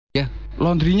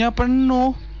laundrynya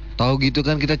penuh. Tahu gitu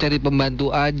kan kita cari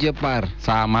pembantu aja, Par.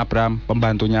 Sama Bram,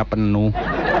 pembantunya penuh.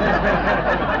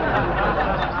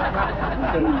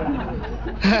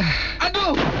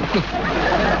 Aduh!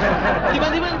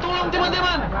 Teman-teman, tolong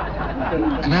teman-teman!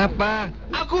 Kenapa?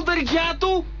 Aku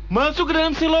terjatuh masuk ke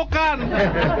dalam selokan.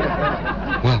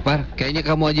 Wah, Par, kayaknya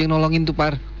kamu aja yang nolongin tuh,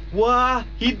 Par. Wah,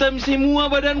 hitam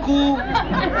semua badanku.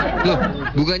 Loh,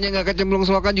 bukannya nggak kecemplung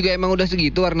selokan juga emang udah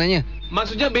segitu warnanya?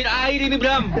 Maksudnya beda air ini,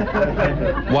 Bram.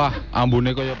 Wah,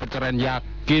 ambune kayak peceren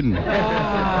yakin.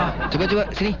 Coba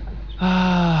sini.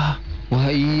 Wah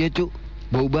iya, Cuk.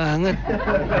 Bau banget.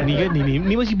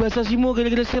 Ini masih basah semua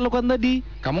gara-gara selokan tadi.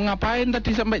 Kamu ngapain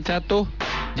tadi sampai jatuh?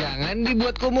 Jangan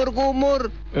dibuat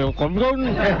kumur-kumur.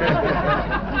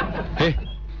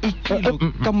 Iki lho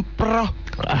kemproh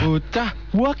bocah.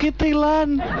 Wah,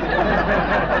 ketelan.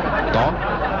 Toh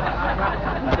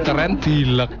peceren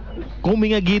dilek. Kok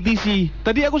mengageti sih?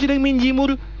 Tadi aku sedang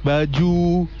menjemur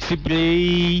baju,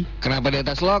 spray. Kenapa di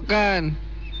atas selokan?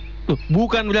 Loh,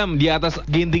 bukan Bram, di atas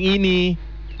genting ini.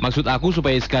 Maksud aku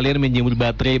supaya sekalian menjemur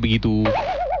baterai begitu.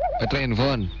 Baterai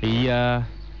handphone. Iya,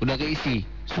 Udah keisi.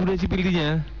 sudah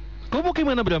sepertinya. Kau mau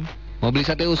kemana, Bram? Mau beli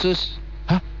sate usus?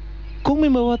 Hah? Kau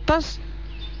membawa tas?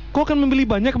 Kau akan membeli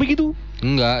banyak begitu?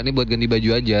 Enggak, ini buat ganti baju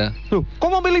aja. Loh, kau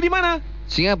mau beli di mana?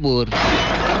 Singapura.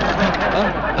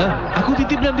 Aku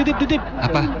titip Bram, titip.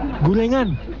 Apa?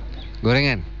 Gorengan.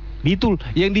 Gorengan? Betul,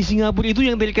 yang di Singapura itu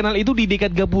yang terkenal itu di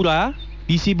dekat Gapura,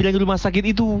 di seberang rumah sakit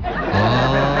itu.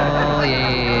 Oh,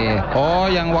 iya. Oh,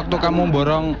 yang waktu kamu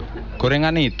borong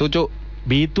gorengan itu, Cuk.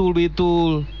 Betul.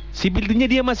 Sepertinya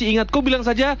dia masih ingat. Kau bilang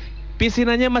saja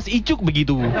pesenannya Mas Icuk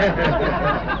begitu.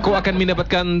 Kau akan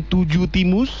mendapatkan 7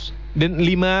 timus dan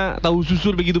 5 tahu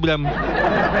susur begitu, Bram.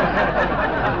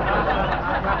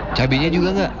 Cabenya juga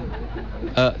nggak?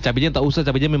 Cabenya tak usah,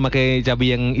 cabenya memakai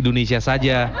cabai yang Indonesia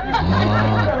saja.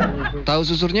 Oh. Tahu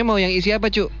susurnya mau yang isi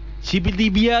apa, Cuk? Seperti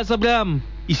biasa, Bram.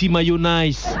 Isi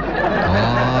mayonnaise.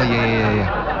 Oh, iya.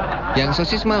 Yang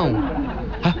sosis mau?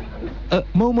 Hah?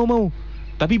 Mau.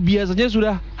 Tapi biasanya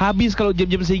sudah habis kalau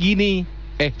jam-jam segini.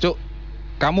 Cuk,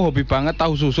 kamu hobi banget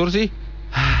tahu susur sih.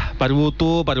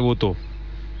 Parwoto.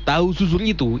 Tahu susur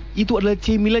itu adalah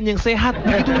cemilan yang sehat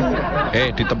begitu.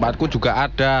 Di tempatku juga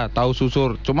ada tahu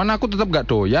susur. Cuman aku tetap gak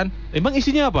doyan. Emang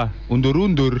isinya apa?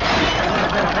 Undur-undur.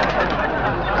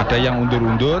 Ada yang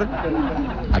undur-undur,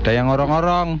 ada yang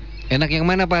ngorong-ngorong. Enak yang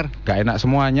mana, Par? Gak enak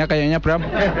semuanya kayaknya, Bram.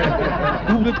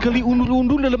 Berat kali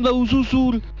undur-undur dalam tahu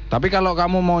susur. Tapi kalau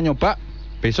kamu mau nyoba,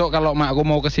 besok kalau makku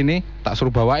mau kesini, tak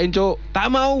suruh bawain, Cuk.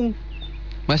 Tak mau.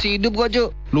 Masih hidup kok, Cuk.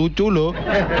 Lucu loh.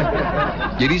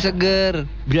 Jadi seger.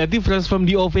 Berarti fresh from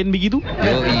the oven begitu?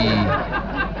 Yoi.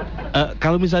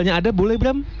 Kalau misalnya ada boleh,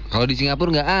 Bram? Kalau di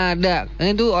Singapura nggak ada.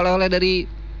 Itu oleh-oleh dari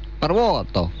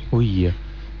Parwoto. Oh iya.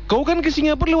 Kau kan ke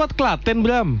Singapura lewat Klaten,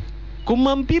 Bram. Kau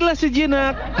mampirlah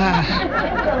sejenak.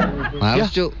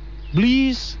 Males, Ya. Cuk.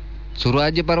 Please. Suruh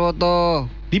aja Parwoto.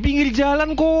 Di pinggir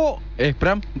jalan kok.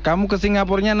 Bram, kamu ke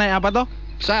Singapurnya naik apa toh?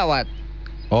 Pesawat.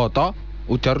 Oh, toh?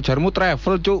 Ujar-ujarmu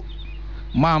travel, Cuk.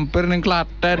 Mampir ning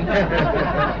Klaten.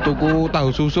 Tuku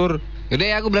tahu susur. Yaudah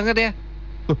ya, aku berangkat ya.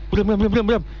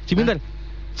 Bram. Sebentar.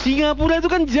 Singapura itu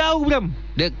kan jauh, Bram.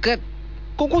 Deket.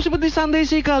 Kok seperti santai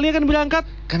sekali akan berangkat?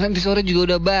 Karena nanti sore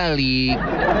juga udah balik.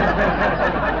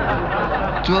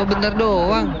 Cuma bentar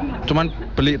doang. Cuman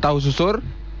beli tahu susur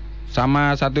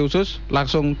sama sate usus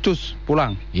langsung cus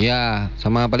pulang. Iya,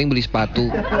 sama paling beli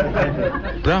sepatu.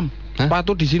 Bram, Hah?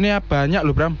 sepatu di sini banyak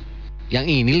loh, Bram.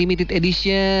 Yang ini limited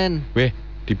edition.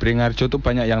 Di Beringharjo tuh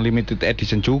banyak yang limited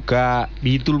edition juga.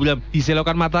 Betul, Bram. Di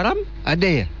selokan Mataram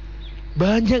Ada ya?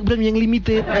 banyak, Bram, yang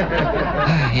limited.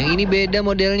 Yang ini beda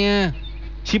modelnya.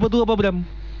 Siapa tuh apa, Bram?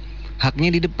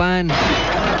 Haknya di depan.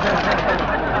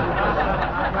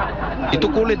 Itu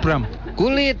kulit, Bram.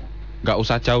 Kulit. Gak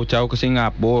usah jauh-jauh ke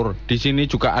Singapura. Di sini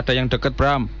juga ada yang deket,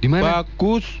 Bram. Di mana?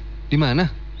 Bagus. Di mana?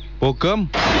 Bogem.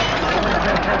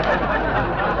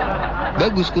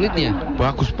 Bagus kulitnya.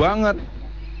 Bagus banget.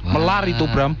 Melar itu,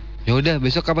 Bram. Ya udah,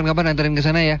 besok kapan-kapan anterin ke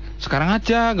sana ya. Sekarang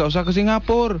aja, gak usah ke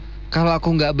Singapura. Kalau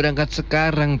aku nggak berangkat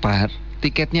sekarang, Par,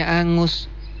 tiketnya angus.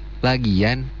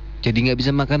 Lagian, jadi nggak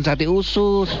bisa makan sate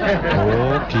usus.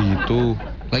 Oh, gitu.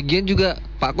 Lagian juga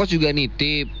Pak Kos juga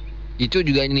nitip, Icu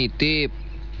juga nitip.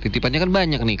 Titipannya kan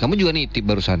banyak nih. Kamu juga nitip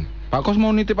barusan. Pak Kos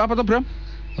mau nitip apa tuh, Bram?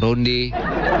 Ronde.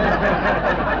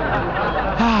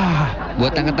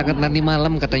 Buat angkat-angkat nanti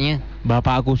malam katanya.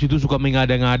 Bapak aku situ suka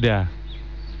mengada-ngada.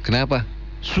 Kenapa?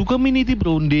 Suka menitip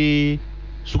ronde,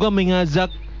 suka mengajak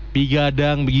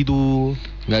pigadang begitu.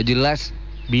 Nggak jelas.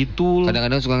 Betul.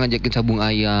 Kadang-kadang suka ngajakin sabung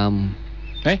ayam.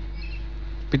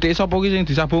 Pitik sopo ki sing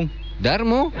disabung?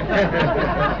 Darmo.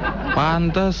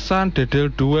 Pantesan dedel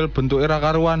duel bentuk era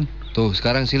karuan. Tuh,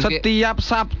 sekarang Silvi. Setiap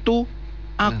Sabtu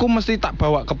aku mesti tak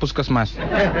bawa ke puskesmas.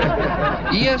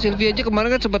 Iya, Silvi aja kemarin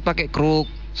kan sempat pakai kruk,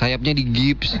 sayapnya di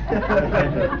gips.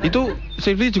 Itu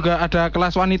Silvi juga ada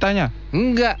kelas wanitanya?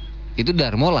 Enggak, itu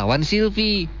Darmo lawan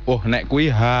Silvi. Oh, nek kui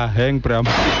haheng Bram.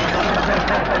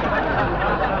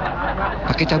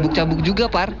 Pakai cabuk-cabuk juga,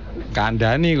 Par.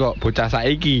 Kandani kok bocah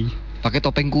saiki. Pakai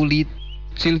topeng kulit.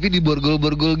 Silvi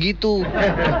diborgol-borgol gitu.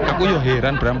 Aku yo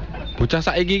heran Bram. Bocah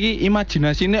saiki iki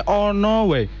imajinasine ono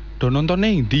wae. Do nonton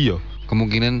ning ndi yo?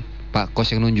 Kemungkinan Pak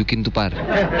Kos yang nunjukin tuh, Par.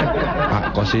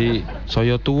 Pak Kos si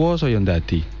saya tuwa saya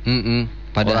ndadi. Ora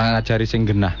Padahal ngajari sing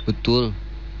genah. betul.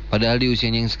 Padahal di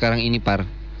usianya yang sekarang ini, Par,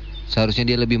 seharusnya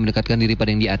dia lebih mendekatkan diri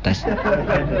pada yang di atas.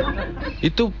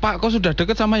 Itu Pak Kos sudah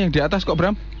deket sama yang di atas kok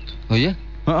Bram. Oh ya?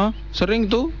 Heeh, sering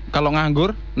tuh kalau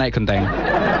nganggur naik genteng.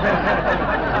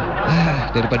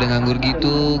 Daripada nganggur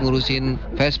gitu ngurusin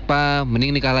Vespa,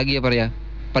 mending nikah lagi ya, Par ya.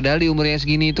 Padahal di umurnya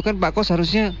segini itu kan Pak Kos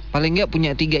harusnya paling nggak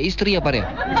punya 3 istri ya, Par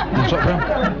ya. Masuk Bram.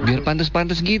 Biar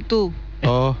pantas-pantas gitu.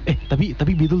 Oh, Tapi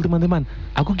betul teman-teman.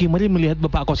 Aku kemarin melihat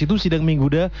Bapak Kos itu sedang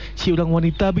menggoda si orang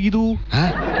wanita begitu.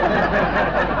 Hah?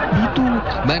 Itu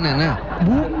Mbak Nana?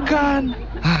 bukan.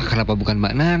 Kenapa bukan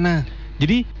Mbak Nana?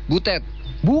 Jadi Butet?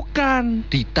 bukan.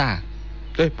 Tita?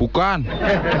 bukan.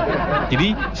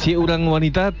 Jadi si orang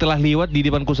wanita telah lewat di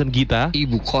depan kosan kita.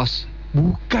 Ibu kos?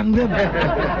 Bukan, Bram.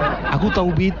 Aku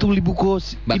tahu betul ibu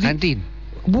kos. Mbak Ini kantin?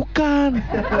 bukan.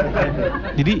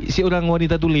 Jadi si orang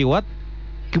wanita tuh lewat,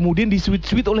 kemudian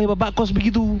disuit-suit oleh bapak kos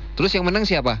begitu. Terus yang menang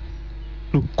siapa?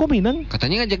 Loh, kok menang?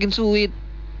 Katanya ngajakin suit.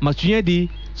 Maksudnya di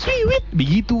swiwit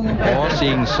begitu. Oh,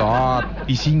 singsot.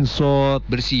 Disingsot,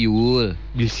 Bersiul.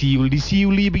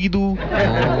 disiuli begitu.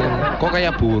 Oh. Kok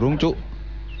kayak burung, Cuk?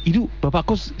 Itu bapak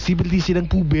kos seperti sedang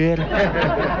puber.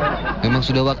 Memang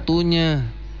sudah waktunya.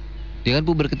 Dia kan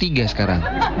puber ketiga sekarang.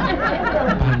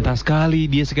 Pantas sekali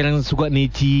dia sekarang suka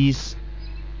necis.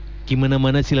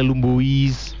 Gimana-mana selalu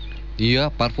boys. Iya,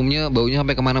 parfumnya baunya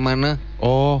sampai kemana-mana.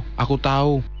 Oh, aku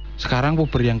tahu. Sekarang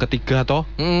puber yang ketiga toh.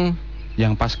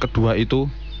 Yang pas kedua itu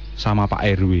sama Pak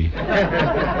RW.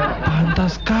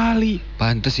 Pantas sekali.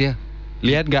 Pantes ya.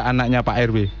 Lihat gak anaknya Pak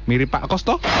RW? Mirip Pak Kos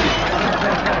toh?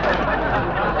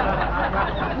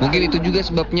 Mungkin itu juga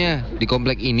sebabnya di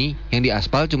komplek ini yang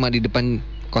diaspal cuma di depan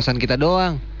kosan kita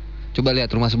doang. Coba lihat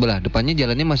rumah sebelah, depannya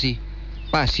jalannya masih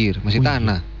pasir, masih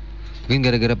tanah. Mungkin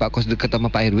gara-gara Pak Kos deket sama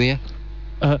Pak RW ya.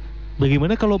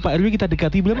 Bagaimana kalau Pak RW kita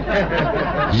dekati belum?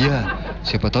 Iya,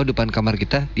 siapa tahu depan kamar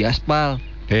kita diaspal.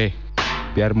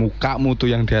 Biar mukamu tuh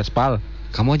yang diaspal.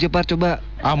 Kamu aja, Par, coba.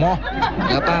 Moh.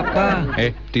 Gak apa-apa.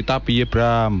 Tita piye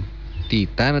Bram?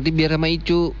 Tita nanti biar sama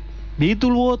Icu.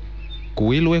 Betul, Wot.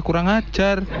 Kui luwih kurang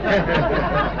ajar.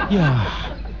 Ya,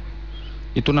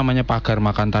 Itu namanya pagar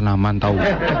makan tanaman tahu.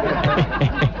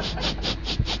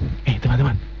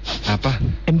 teman-teman. Apa?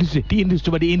 Diindus,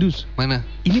 coba diindus. Mana?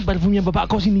 Ini parfumnya bapak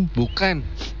kos ini. Bukan.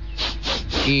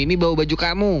 Ini bau baju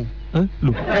kamu.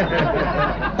 Loh,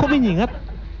 kok menyengat?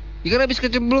 Ikan habis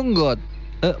kecemplung, God.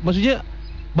 Maksudnya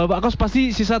bapak kos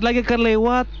pasti sesaat lagi akan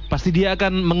lewat. Pasti dia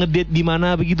akan mengedet di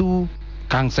mana begitu.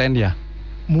 Kang Sen ya?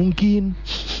 Mungkin.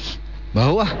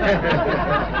 Bau ah.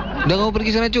 Udah kamu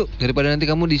pergi sana, Cu. Daripada nanti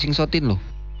kamu disingsotin loh.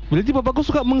 Berarti bapak kos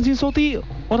suka mengsinsoti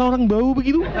orang-orang bau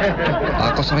begitu?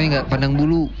 Pak Kos orangnya gak pandang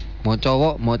bulu. Mau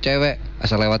cowok, mau cewek,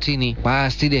 asal lewat sini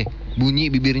pasti deh bunyi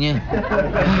bibirnya.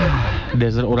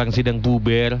 Dasar orang sedang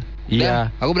puber.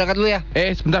 Iya. Aku berangkat dulu ya.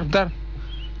 Sebentar.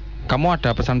 Kamu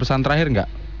ada pesan-pesan terakhir nggak?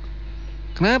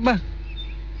 Kenapa?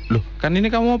 Loh, kan ini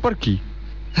kamu mau pergi.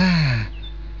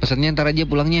 Pesannya ntar aja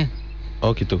pulangnya.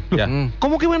 Oh gitu. Ya. Kau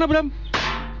mau kemana, Bram?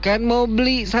 Kan mau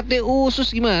beli sate usus,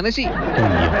 gimana sih? Oh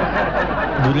iya.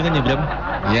 Gorengannya, Bram.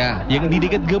 Ya. Yang di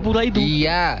dekat Gapura itu.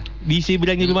 Iya. Di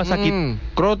seberangnya rumah sakit.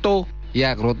 Kroto.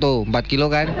 Ya, kroto 4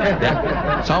 kilo kan? Ya.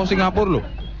 Saus Singapura loh.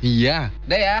 Iya.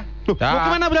 Udah ya. Loh, Ya. mau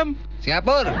kemana, Bram?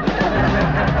 Singapura.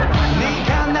 네가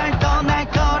날 떠날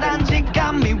거란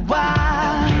직감이 와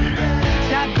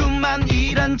자꾸만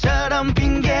이런저런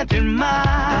핑계들만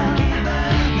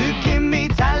느낌이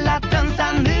달랐던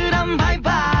싸늘한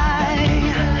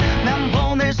바이바이 난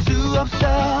보낼 수 없어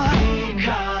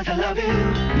Because I love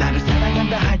you 나를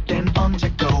사랑한다 할 땐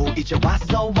언제고 이제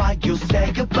왔어 why you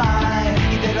say goodbye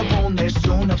이대로 보낼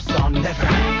순 없어 never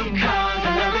Because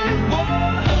I love you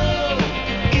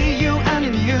이유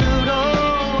아닌 이유로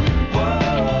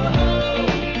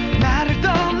나를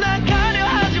떠나가려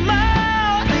하지마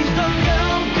Please don't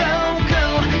go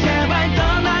제발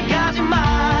떠나가지마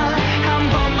한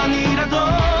번만이라도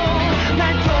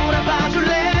날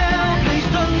돌아봐줄래 Please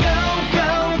don't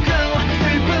go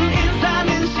슬픈 인사는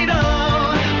싫어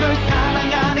널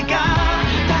사랑하니까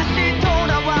다시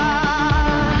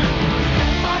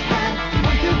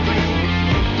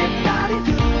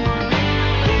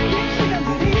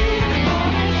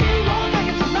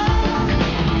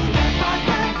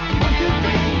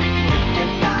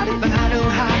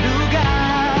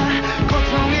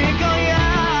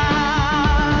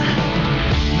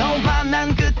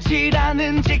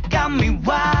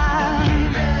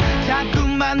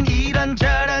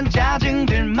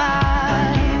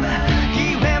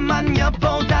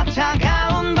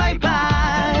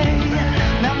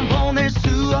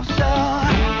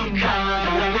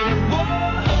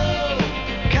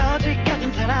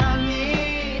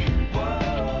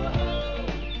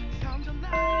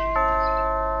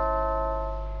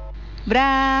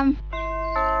Bram.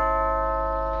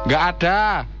 Nggak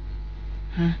ada.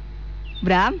 Hah?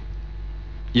 Bram?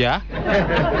 Ya,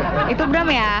 Itu Bram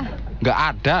ya? nggak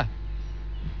ada.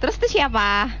 Terus itu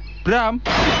siapa? Bram.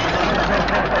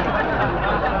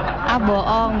 Ah,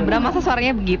 bohong. Bram masa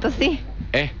suaranya begitu sih?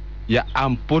 Ya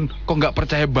ampun, kok nggak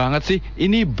percaya banget sih?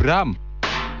 Ini Bram.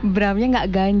 Bramnya nggak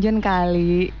ganjen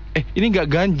kali. Ini nggak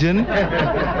ganjen.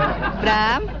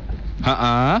 Bram,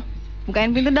 Ha-ha.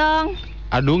 bukain pintu dong.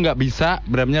 Aduh, nggak bisa.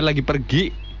 Bramnya lagi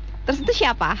pergi. Terus itu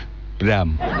siapa?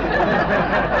 Bram.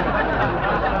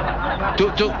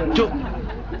 Cuk.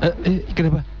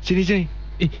 Kenapa? Sini.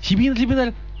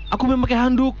 Sebentar. Aku belum pakai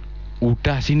handuk.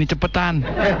 Udah, sini cepetan.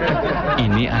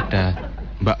 Ini ada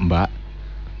mbak-mbak.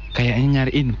 Kayaknya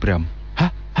nyariin Bram.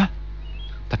 Hah?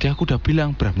 Tadi aku udah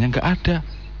bilang Bramnya nggak ada.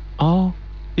 Oh,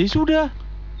 ya sudah.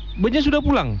 Mbaknya sudah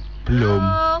pulang. Belum.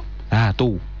 Halo. Nah,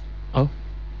 tuh. Oh.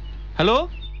 Halo?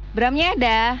 Bramnya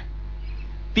ada.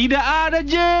 Tidak ada,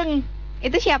 Jeng.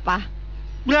 Itu siapa?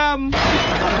 Bram.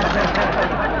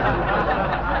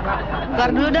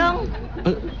 Keluar dulu dong.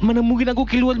 Mana mungkin aku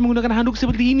keluar menggunakan handuk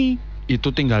seperti ini?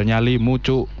 Itu tinggal nyalimu,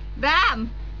 Cuk. Bram,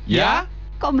 Ya?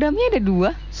 kok Bramnya ada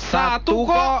 2? Satu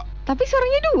kok. Tapi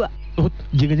suaranya 2. Oh,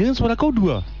 jangan-jangan suara kau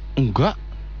 2. Enggak.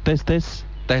 Tes.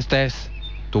 Tes.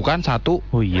 Tuh kan 1.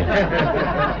 Oh iya.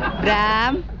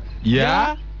 Bram.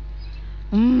 Ya?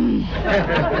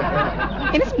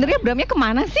 Ini sebenarnya Bramnya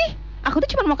kemana sih? Aku tuh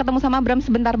cuma mau ketemu sama Bram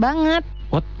sebentar banget.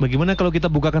 What? Bagaimana kalau kita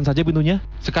bukakan saja pintunya?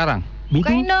 Sekarang.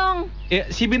 Bukain dong.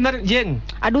 Sebentar, Jeng.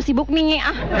 Aduh, sibuk nih.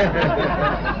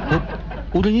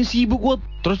 Udahnya sibuk, What?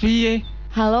 Terus piye?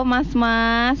 Halo Mas,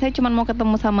 saya cuma mau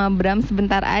ketemu sama Bram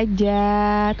sebentar aja.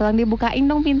 Tolong dibukain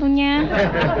dong pintunya.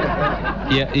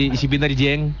 Ya, sebentar,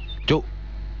 Jeng. Cuk.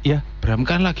 Ya. Bram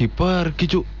kan lagi pergi,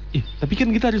 Cuk. Tapi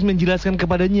kan kita harus menjelaskan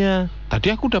kepadanya.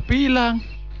 Tadi aku udah bilang.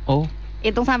 Oh.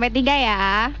 Hitung sampai 3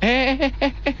 ya. 1.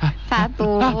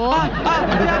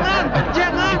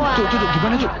 Jangan. Cuk,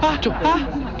 gimana, Cuk? Cuk.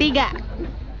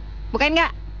 3. Bukain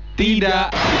nggak? Tidak.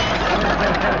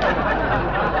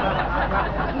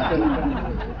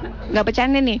 Nggak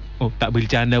bercanda nih. Oh, tak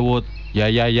bercanda, What?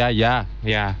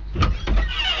 Ya.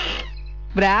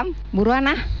 Bram,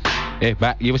 buruan ah.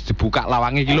 Mbak, ini harus dibuka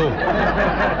lawangnya gitu.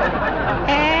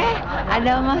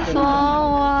 Ada Mas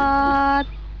Wawot.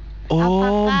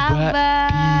 Oh, Apa Mbak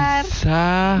kabar?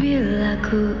 Disa. Bila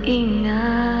ku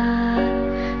ingat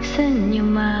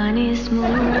senyum manismu.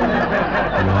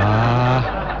 Wah,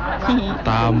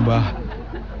 tambah.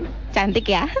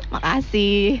 Cantik ya,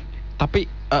 makasih.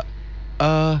 Tapi,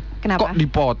 Kenapa? kok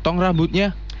dipotong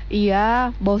rambutnya?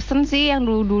 Iya, bosen sih yang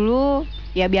dulu-dulu.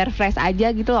 Ya biar fresh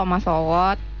aja gitu loh Mas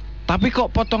Wawot. Tapi kok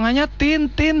potongannya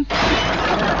tintin?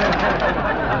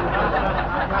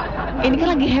 Ini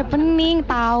kan lagi happening,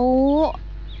 tahu?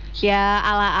 Ya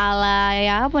ala-ala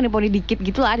ya poni-poni dikit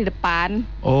gitu lah di depan.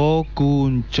 Oh,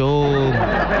 kuncung.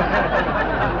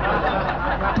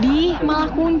 Malah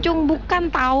kuncung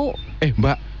bukan tahu.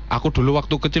 Mbak, aku dulu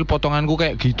waktu kecil potonganku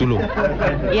kayak gitu loh.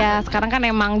 Ya sekarang kan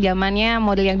emang zamannya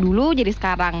model yang dulu jadi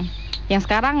sekarang. Yang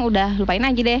sekarang udah lupain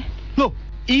aja deh. Loh,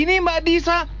 ini Mbak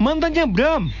Disa, mantannya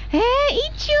Bram.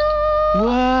 Icu.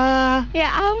 Wah.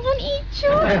 Ya ampun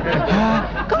Icu.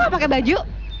 Hah? Kok nggak pakai baju?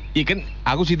 Kan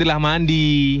aku setelah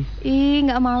mandi.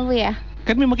 Nggak malu ya?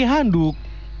 Kan memakai handuk.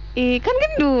 Kan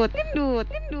gendut.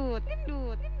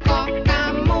 Kok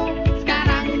kamu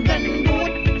sekarang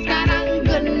gendut,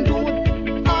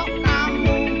 kok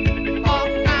kamu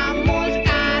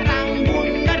sekarang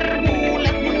bunder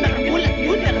bulet.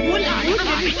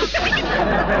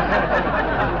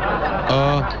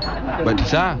 Mbak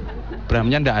Disa,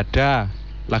 Bramnya ndak ada.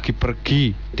 Lagi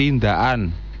pergi,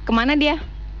 tindaan. Kemana dia?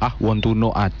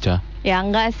 Wontuno aja. Ya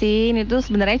enggak sih, ini tuh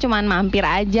sebenarnya cuman mampir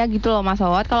aja gitu loh Mas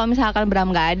Wawot. Kalau misalkan Bram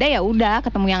nggak ada ya udah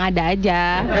ketemu yang ada aja.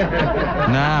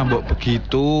 Nah, mbok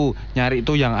begitu, nyari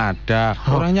itu yang ada.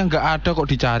 Orangnya nggak ada kok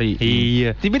dicari.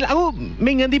 Iya. Sebentar, aku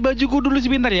mengganti bajuku dulu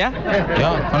sebentar ya. Ya,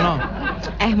 kono.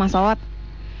 Mas Wawot,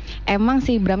 emang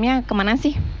si Bramnya kemana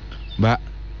sih? Mbak,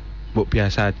 mbok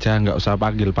biasa aja, nggak usah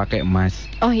panggil pakai Mas.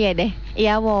 Oh iya deh,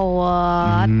 iya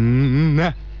Wawot.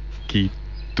 Nah,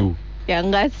 gitu. Ya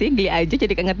enggak sih, geli aja jadi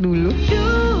keinget dulu.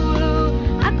 Dulu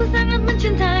aku sangat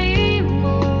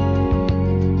mencintaimu.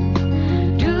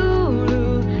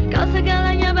 Dulu kau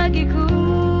segalanya bagiku.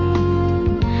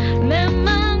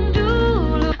 Memang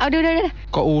dulu. Udah.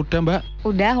 Kok udah, Mbak?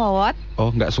 Udah Wawot.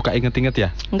 Oh, nggak suka inget-inget ya?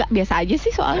 Enggak, biasa aja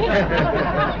sih soalnya.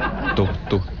 Tuh,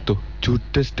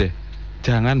 judes deh.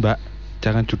 Jangan, Mbak.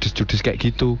 Jangan judes-judes kayak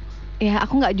gitu. Ya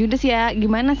aku nggak judes ya.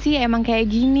 Gimana sih emang kayak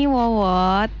gini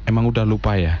Wawot? Emang udah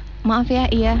lupa ya? Maaf ya,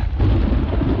 iya.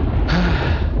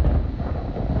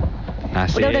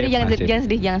 Nasib, Udah jangan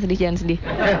nasib. jangan sedih.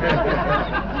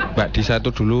 Mbak Disa itu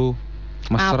dulu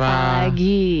mesra,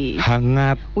 Apalagi?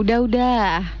 hangat.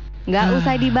 Udah. Nggak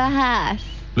usah dibahas.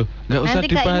 Loh, nggak usah Nanti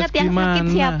dibahas keinget yang gimana? sakit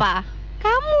siapa?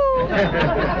 Kamu.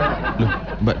 Loh,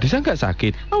 Mbak Disa nggak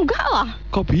sakit? Enggak lah.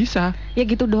 Kok bisa? Ya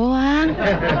gitu doang.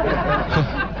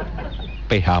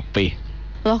 PHP.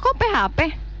 Loh kok PHP?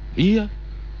 Iya.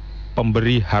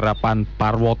 Pemberi harapan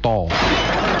Parwoto.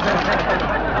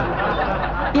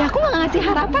 Ya aku nggak ngasih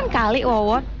harapan kali,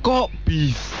 Wowot. Kok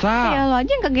bisa? Ya lo aja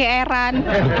yang kegeeran.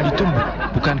 Loh, itu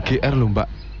bukan GR loh, Mbak.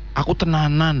 Aku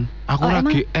tenanan. Aku ora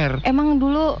GR. Emang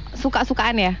dulu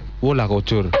suka-sukaan ya? Wolah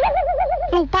kocur.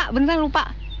 Beneran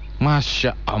lupa.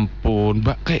 Masya ampun,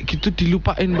 Mbak. Kayak gitu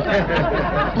dilupain, Mbak.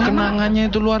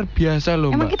 Kenangannya itu luar biasa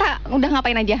loh, Emang Mbak. kita udah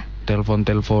ngapain aja?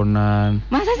 Telepon-teleponan.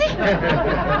 Masa sih?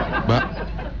 Mbak,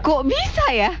 Kok bisa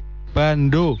ya?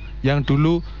 Bando yang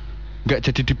dulu nggak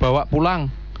jadi dibawa pulang.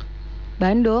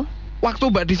 Bando?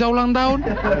 Waktu Mbak Disa ulang tahun.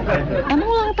 Emang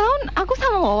ulang tahun aku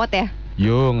sama Wowot ya?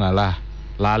 Yo ngalah,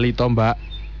 lali toh Mbak.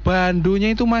 Bandonya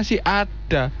itu masih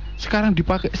ada. Sekarang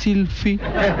dipakai Silvi.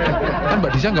 Kan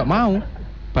Mbak Disa nggak mau.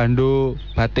 Bando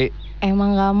batik.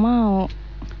 Emang gak mau.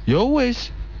 Yo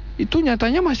wes, itu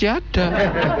nyatanya masih ada.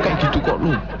 Kayak gitu kok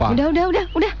lupa.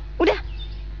 Udah.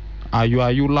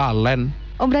 Ayu-ayu lalen.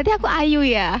 Oh berarti aku Ayu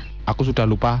ya? Aku sudah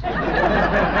lupa.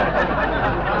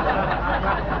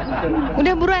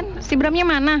 Udah buruan, si Bramnya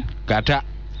mana? Gak ada.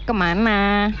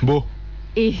 Kemana? Boh,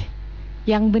 Ih,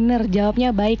 yang bener jawabnya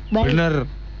baik-baik. bener.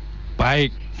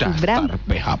 Baik, Bram. dasar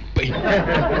PHP.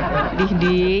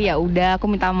 Di, ya udah aku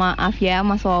minta maaf ya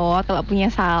Mas Wowot kalau punya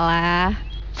salah.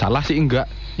 Salah sih enggak,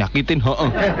 nyakitin heeh.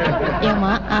 Ya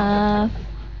maaf.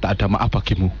 Tak ada maaf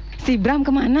bagimu. Si Bram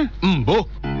kemana? Boh,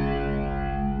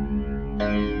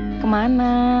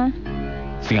 Kemana?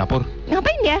 Singapura.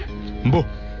 Ngapain dia? Boh,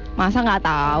 Masa nggak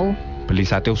tahu? beli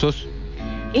sate usus.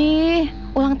 Ih,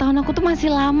 ulang tahun aku tuh masih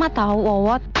lama tahu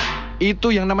Wowot. Itu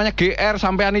yang namanya GR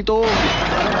sampean itu.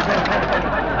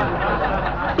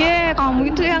 Ye,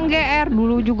 kamu itu yang GR.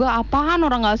 Dulu juga apaan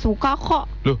orang nggak suka kok.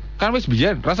 Loh, kan wis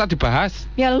biyen rasa dibahas.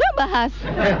 Ya lu bahas.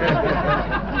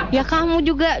 Ya kamu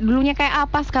juga dulunya kayak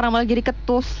apa sekarang malah jadi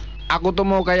ketus. Aku tuh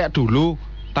mau kayak dulu,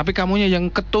 tapi kamunya yang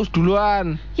ketus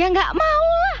duluan. Ya nggak mau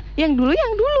lah. Yang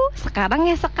dulu, sekarang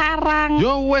ya sekarang.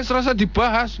 Yo wes rasa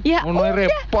dibahas. Ya Ngono udah,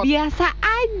 repot. biasa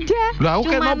aja. Lah, aku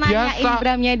kayak Cuma mau biasa. nanyain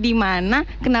Bramnya di mana,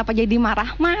 kenapa jadi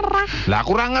marah-marah? Lah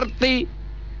aku ora ngerti.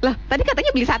 Lah, tadi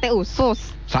katanya beli sate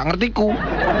usus. Sak ngertiku.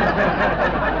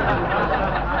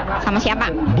 Sama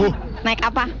siapa? Boh, Naik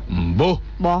apa? boh.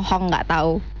 Bohong nggak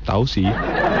tahu. Tahu sih.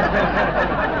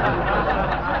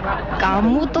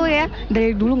 Kamu tuh ya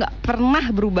dari dulu nggak pernah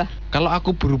berubah. Kalau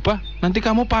aku berubah, nanti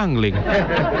kamu pangling.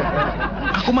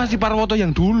 Aku masih Parwoto yang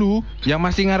dulu, yang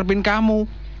masih ngarepin kamu.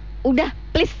 Udah,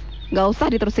 please, nggak usah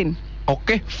diterusin.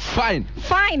 Oke, fine.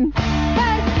 Fine.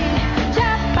 Pergi,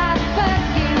 cepat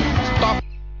pergi. Stop.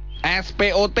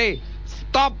 SPOT.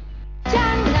 Stop.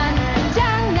 Jangan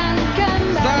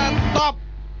kembali. Stop.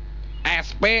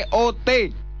 SPOT.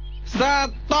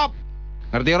 Stop.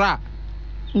 Ngerti ora?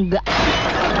 Enggak.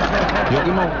 Yo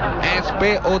ki mau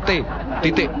SPOT.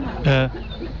 Titik.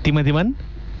 Timan-timan?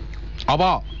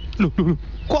 Apa? Loh.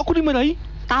 Kok aku dimarahi?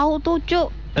 Tahu tuh, Cuk.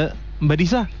 Mbak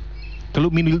Disa, kalau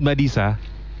menurut Mbak Disa,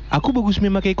 aku bagus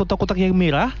memakai kotak-kotak yang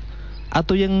merah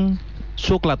atau yang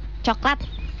coklat? Coklat.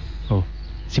 Oh,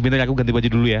 sebentar aku ganti baju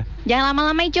dulu ya. Jangan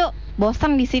lama-lama, Cuk.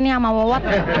 Bosan di sini sama Wowot.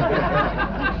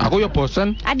 Aku ya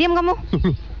bosen. Diam kamu.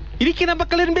 Ini kenapa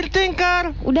kalian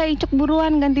bertengkar? Udah Icuk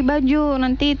buruan ganti baju.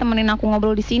 Nanti temenin aku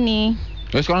ngobrol di sini.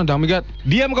 Ya sekarang udah migat.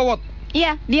 Diam kawat.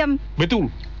 Iya, diam. Betul.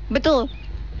 Betul.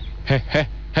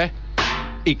 Heh.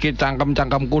 Iki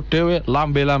cangkem-cangkemku dhewe,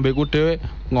 lambe-lambeku dhewe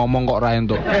ngomong kok ra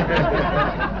entuk.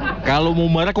 Kalau mau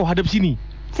marah kau hadap sini.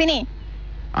 Sini.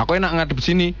 Aku enak ngadep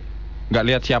sini. Nggak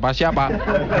lihat siapa-siapa.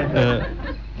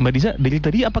 Mbak Disa, dari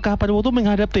tadi apakah Parwoto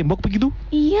menghadap tembok begitu?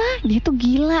 Iya, dia tuh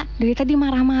gila. Dari tadi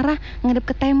marah-marah ngadep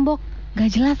ke tembok. Gak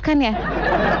jelas kan ya?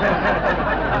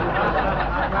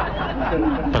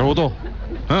 Parwoto,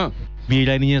 Hah?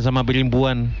 beraninya sama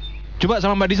perempuan. Coba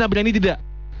sama Mbak Disa berani tidak?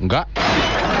 Enggak.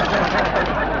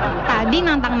 Tadi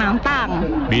nantang-nantang.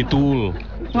 Betul.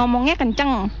 Ngomongnya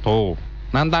kenceng. Tuh.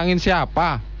 Nantangin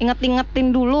siapa?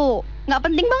 Inget-ingetin dulu. Gak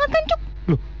penting banget kan, Cuk?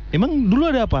 Loh, emang dulu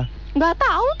ada apa? Gak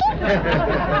tahu tuh.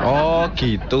 Oh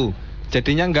gitu.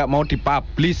 Jadinya nggak mau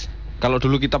dipublish. Kalau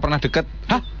dulu kita pernah deket.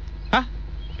 Hah?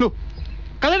 Loh,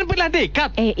 kalian pernah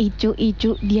dekat? Icu,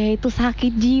 dia itu sakit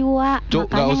jiwa. Cuk,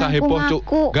 nggak Makanya usah heboh, Cuk.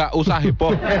 ngaku-ngaku. Nggak usah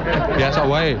heboh. Biasa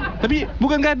wae. Tapi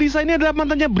bukankah Disa ini adalah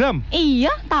mantannya Bram?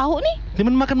 Iya, tahu nih.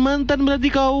 Demen makan mantan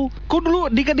berarti kau. Kau dulu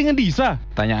dekat dengan Disa?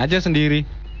 Tanya aja sendiri.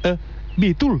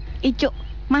 Betul. Icuk,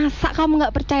 masa kamu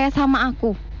nggak percaya sama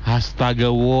aku?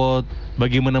 Astaga, Wot.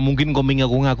 Bagaimana mungkin kau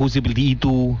mengaku-ngaku seperti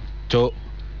itu? Cuk,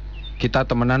 kita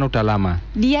temenan udah lama.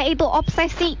 Dia itu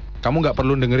obsesi. Kamu nggak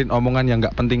perlu dengerin omongan yang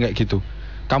nggak penting kayak gitu.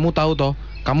 Kamu tahu toh,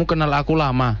 kamu kenal aku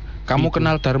lama. Kamu Itu.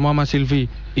 kenal Dharma sama Silvi.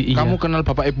 Iya. Kamu kenal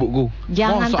bapak ibuku.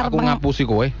 Jangan Masa aku ngapusi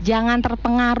kowe? Jangan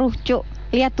terpengaruh, Cuk.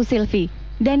 Lihat tuh Silvi.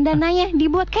 Dandananya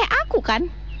dibuat kayak aku kan?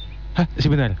 Hah,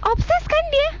 sebentar. Obses kan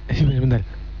dia? Sebentar.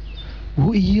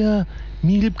 Oh iya,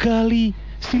 mirip kali.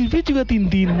 Sylvia juga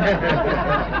Tintin.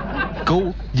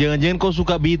 Jangan-jangan kau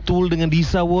suka betul dengan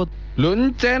Disa, Wot? Lo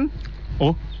encen.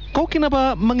 Oh, kau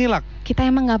kenapa mengelak? Kita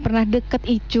emang nggak pernah deket,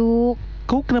 Icuk.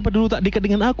 Kau kenapa dulu tak dekat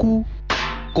dengan aku?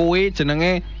 Kowe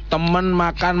jenenge temen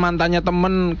makan mantannya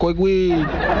temen kowe kuwi.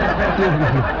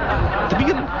 Tapi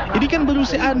kan ini kan baru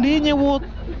seandainya, Wot.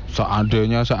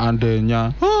 Seandainya.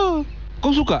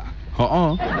 Kau suka? Heeh.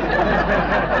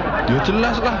 Ya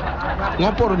jelas lah.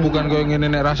 Ngopor bukan kowe ngene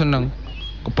nek ra seneng.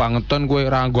 Kebangetan kowe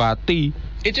ra nggati.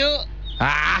 Icu.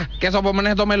 Kayak sapa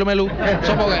meneh to melu-melu?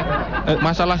 Sapa kae?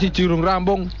 Masalah si jirung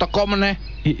rampung, teko meneh.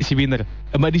 Si Biner.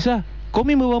 Mbak Disa, kau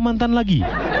membawa mantan lagi?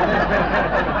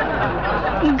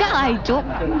 Enggak lah, Icuk.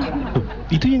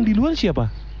 Itu yang di luar siapa?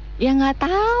 Ya nggak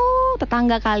tahu.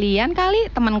 Tetangga kalian kali,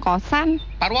 teman kosan.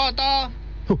 Parwoto.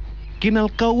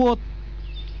 Kenal kau, Wot.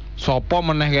 Sopo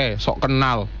meneh kae? Sok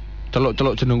kenal.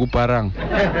 Celuk-celuk jenengku barang.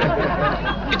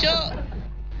 Icu.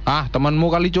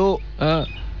 Temanmu kali, Cuk.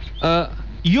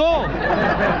 Yo.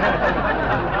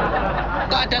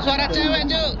 Kok ada suara cewek,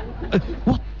 Cuk?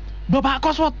 Wot. Bapak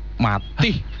kos, Wot.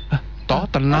 Mati. Toh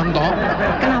tenang toh.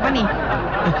 Kenapa nih?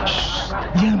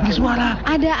 Jangan bersuara.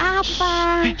 Ada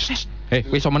apa?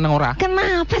 Kowe iso meneng ora?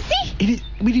 Kenapa sih?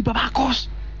 Ini bapak kos.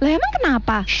 Lah emang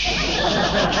kenapa?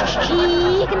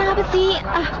 Ih, kenapa sih?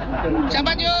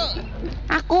 Siapa, Cuk?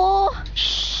 Aku.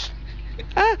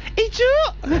 Icu.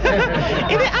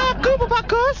 Ini aku bapak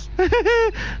kos.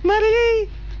 Mari.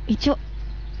 Icuk,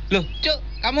 Loh, Cuk,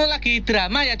 kamu lagi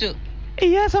drama ya, Cuk?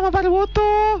 Iya, sama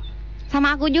Parwoto.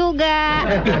 sama aku juga.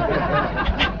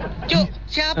 Cuk,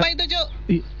 siapa itu, Cuk?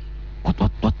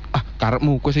 What?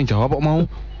 Karepmu kowe sing jawab kok mau.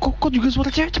 Kok juga suara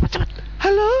cewek? Cepat.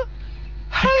 Halo.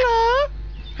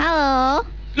 Halo.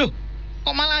 Loh,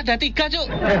 kok malah ada 3, Cuk?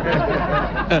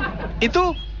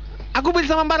 Itu aku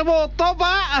bersama Parwoto,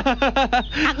 Pak.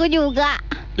 Aku juga.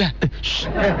 Lah,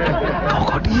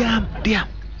 Kau diam.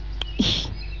 Ih,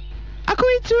 Aku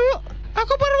Icu.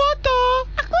 Aku Parwoto.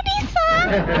 aku Disa.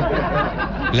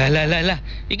 lah.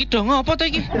 Iki dong apa to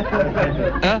iki?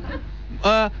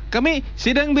 Kami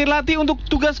sedang berlatih untuk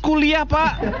tugas kuliah,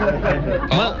 Pak.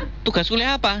 Oh, tugas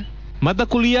kuliah apa? Mata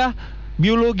kuliah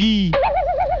biologi.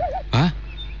 Hah?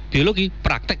 Biologi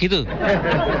praktek gitu?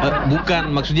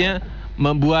 Bukan, maksudnya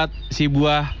membuat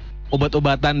sebuah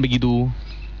obat-obatan begitu.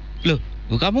 Loh,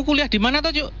 kamu kuliah di mana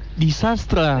toh, Cuk? Di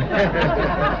sastra.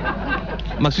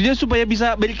 Maksudnya supaya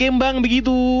bisa berkembang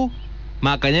begitu.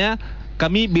 Makanya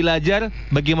kami belajar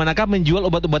bagaimanakah menjual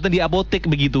obat-obatan di apotek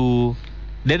begitu.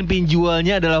 Dan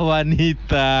penjualnya adalah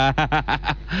wanita.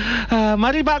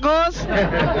 Mari Pak Kos.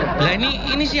 Lah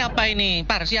ini siapa ini?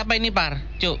 Siapa ini,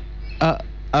 Cuk?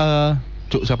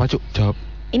 Cuk, siapa Cuk? Jawab.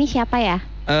 Ini siapa ya?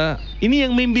 Ini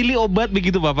yang membeli obat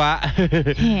begitu Bapak.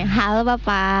 Halo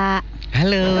Bapak.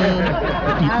 Halo.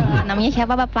 Halo, namanya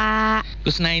siapa Bapak?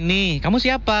 Kusna ini, kamu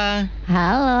siapa?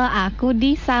 Halo, aku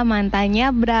Disa,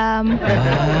 mantannya Bram.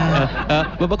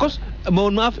 Bapak Kos,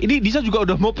 mohon maaf, ini Disa juga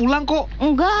udah mau pulang kok.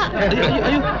 Enggak,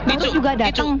 Ayo. baru juga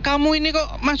datang. Kamu ini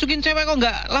kok masukin cewek kok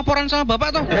nggak laporan sama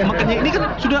bapak toh? Makanya ini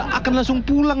kan sudah akan langsung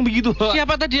pulang begitu.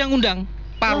 Siapa tadi yang undang?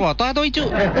 Parwoto atau Icu?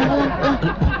 Lah.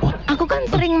 Aku kan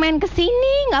sering main ke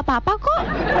sini, nggak apa-apa kok.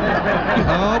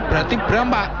 Oh, berarti Bram,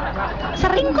 Pak.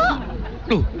 Sering kok.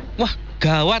 Loh, wah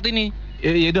gawat ini.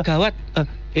 Ya udah. Gawat.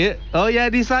 Oh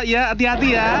ya Disa, ya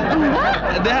hati-hati ya.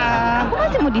 Enggak, Dah. aku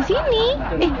masih mau di sini.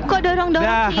 Kok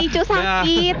dorong-dorong si Icu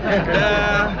sakit?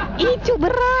 Icu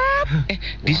berat.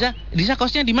 Disa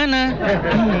kosnya di mana?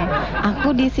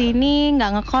 Aku di sini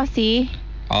nggak ngekos sih.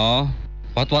 Oh,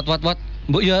 wat.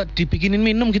 Mbok ya dibikinin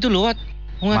minum gitu loh, Wat.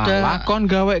 Malah kon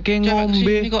gawe ke cewek ngombe.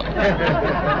 kesini kok.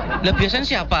 Lah biasanya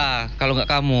siapa kalau nggak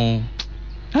kamu?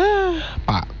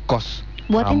 Pak Kos.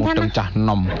 Buatin Kamu sana. cah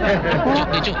nom.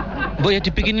 Cuk. Mbok ya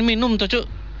dibikinin minum toh, Cuk.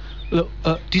 Loh,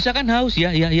 Disa kan haus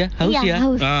ya, haus Iya, ya.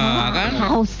 haus. Nah, kan?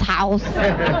 Haus.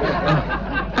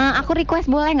 Aku request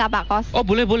boleh nggak Pak Kos? Oh,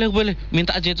 boleh.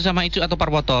 Minta aja itu sama Icu atau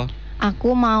Parwoto.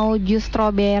 Aku mau jus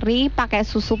strawberry pakai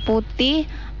susu putih,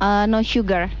 no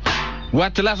sugar.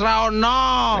 Wah jelas ra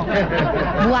ono.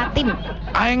 Buatin,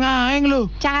 Aeng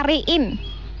lho. cariin.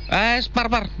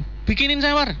 Par. Bikinin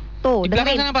saya, Par. Tuh, Di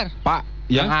belakang dengerin. sana, Par. Pak,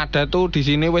 yang ada tuh di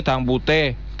sini wedang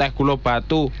putih, teh gula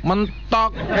batu,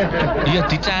 mentok. Iya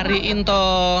dicariin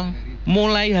toh.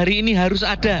 Mulai hari ini harus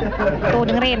ada. Tuh,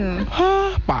 dengerin.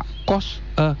 Hah, Pak Kos.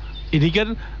 Ini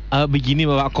kan begini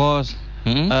Bapak Kos.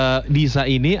 Disa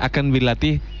ini akan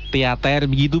berlatih teater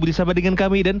begitu bersama dengan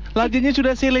kami dan latihannya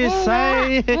sudah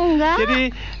selesai. Enggak.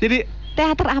 Jadi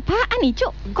Teater apaan nih,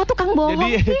 Cuk? Kok tukang bohong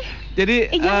sih?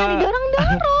 jadi Jangan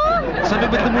didorong-dorong. sampai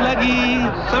bertemu lagi.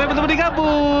 Sampai bertemu di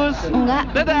kampus. Enggak.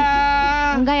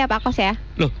 Dadah. Enggak ya Pak Kos ya?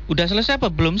 Loh, udah selesai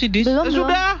apa belum sih, Dis? Belum.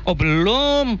 Sudah. Oh,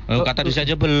 belum. Kata Dis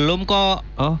aja belum kok.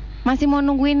 Oh, Masih mau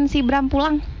nungguin si Bram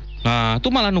pulang. Nah,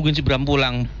 tuh malah nungguin si Bram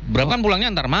pulang. Bram kan pulangnya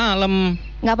antar malam.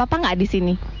 Nggak apa-apa nggak di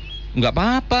sini? Nggak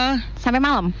apa-apa. Sampai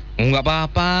malam? Nggak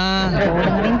apa-apa. Tuh,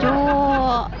 dengerin,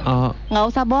 Cuk. Nggak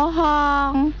usah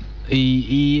bohong.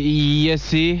 iya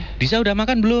sih. Disa udah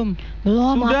makan belum?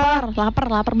 Belum, Sudah.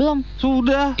 lapar belum.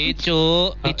 Sudah.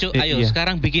 Icu, ayo iya.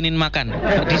 sekarang bikinin makan.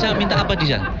 Disa minta apa,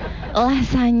 Disa?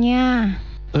 Lasanya.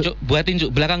 Cuk, buatin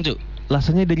Cuk, belakang Cuk.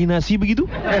 Rasanya dari nasi begitu?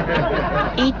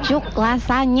 Icuk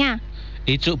lasanya.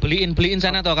 Icu beliin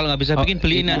sana toh, kalau nggak bisa bikin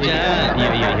beliin aja.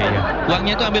 Iya.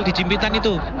 Uangnya tuh ambil di jimpitan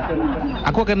itu.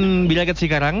 Aku akan bilangkan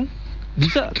sekarang.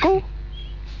 Bisa kau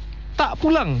tak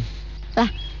pulang?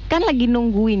 Lah, kan lagi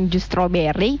nungguin jus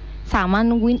strawberry sama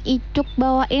nungguin Icuk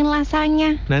bawain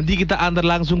lasanya. Nanti kita antar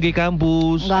langsung ke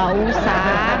kampus. Nggak usah,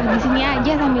 di sini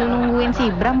aja sambil nungguin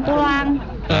si Bram pulang.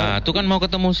 Nah, tuh kan mau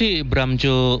ketemu si Bram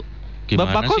Cuk.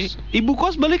 Gimana Bapak sih? kos, ibu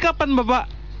kos balik kapan Bapak?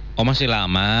 Oh, masih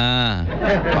lama.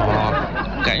 Oh,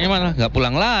 Kayaknya malah nggak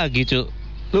pulang lagi, Cuk.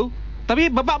 loh, tapi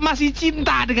Bapak masih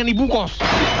cinta dengan ibu kos.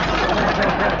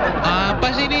 Apa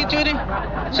sih ini, Cuk nih?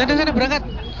 Sana berangkat.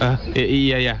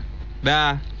 Iya ya.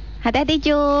 Dah. Hati-hati,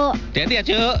 Cuk. Hati-hati ya,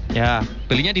 Cuk. Ya.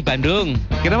 Belinya di Bandung.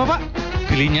 Kenapa Pak?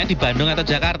 Belinya di Bandung atau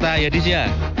Jakarta ya, Dis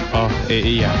ya? Oh,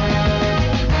 iya.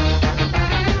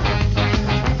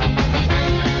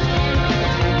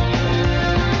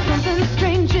 Something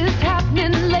strange is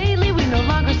happening lately. We no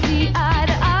longer see eye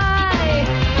to eye.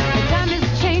 The time has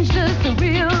changed us, to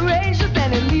rearrange us,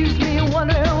 and it leaves me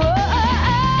wondering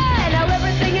why. Now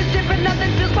everything is different,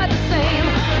 nothing feels quite the same.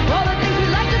 All the things we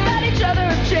liked about each other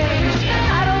have changed.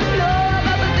 I don't know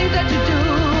about the things that you do.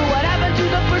 What happened to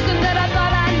the person that I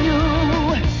thought I knew?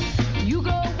 You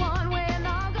go one way and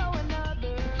I'll go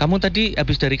another. Kamu tadi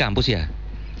habis dari kampus ya?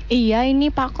 Iya, ini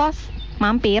Pak Kos.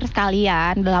 Mampir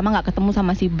sekalian. Udah lama nggak ketemu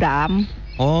sama si Bram.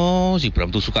 Oh, si Bram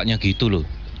tuh sukanya gitu loh.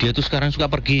 Dia tuh sekarang suka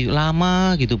pergi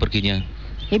lama gitu perginya.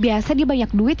 Ya biasa dia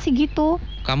banyak duit sih gitu.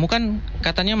 Kamu kan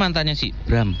katanya mantannya si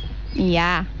Bram.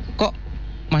 Iya. Kok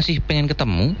masih pengen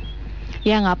ketemu?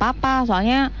 Ya nggak apa-apa,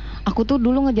 soalnya aku tuh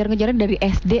dulu ngejar-ngejarin dari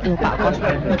SD loh Pak Kos.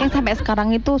 Makanya sampai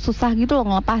sekarang itu susah gitu loh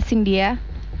ngelepasin dia.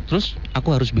 Terus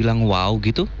aku harus bilang wow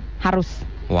gitu? Harus.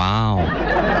 Wow.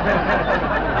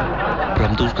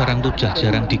 Bram tuh sekarang tuh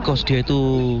jarang di kos, dia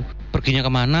itu perginya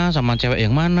kemana sama cewek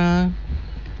yang mana?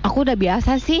 Aku udah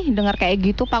biasa sih dengar kayak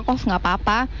gitu Pak Kos, nggak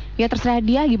apa-apa. Ya terserah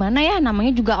dia gimana ya, namanya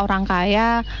juga orang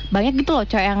kaya. Banyak gitu loh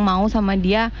cewek yang mau sama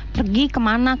dia, pergi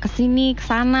kemana, kesini,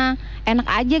 kesana. Enak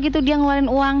aja gitu dia ngeluarin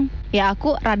uang. Ya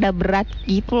aku rada berat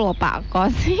gitu loh Pak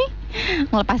Kos.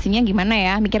 Ngelepasinnya gimana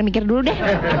ya, mikir-mikir dulu deh.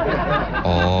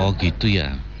 Oh gitu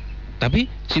ya. Tapi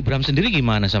si Bram sendiri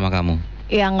gimana sama kamu?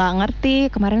 Ya nggak ngerti,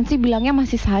 kemarin sih bilangnya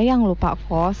masih sayang loh Pak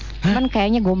Kos. Cuman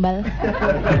kayaknya gombal.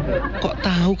 Kok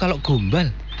tahu kalau gombal?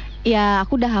 Ya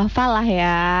aku udah hafal lah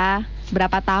ya.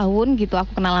 Berapa tahun gitu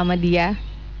aku kenal sama dia.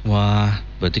 Wah,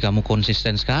 berarti kamu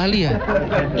konsisten sekali ya.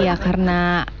 Ya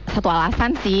karena satu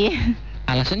alasan sih.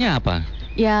 Alasannya apa?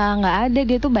 Ya nggak ada,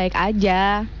 dia tuh baik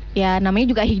aja. Ya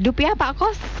namanya juga hidup ya Pak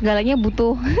Kos, segalanya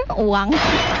butuh uang.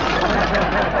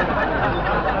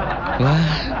 Wah,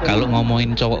 kalau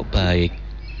ngomongin cowok baik,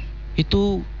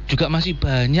 itu juga masih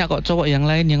banyak kok cowok yang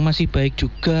lain yang masih baik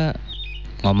juga.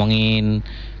 Ngomongin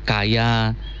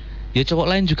kaya, ya cowok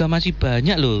lain juga masih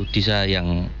banyak loh Disa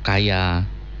yang kaya.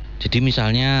 Jadi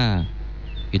misalnya,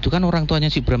 itu kan orang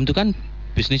tuanya si Bram itu kan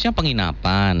bisnisnya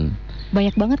penginapan.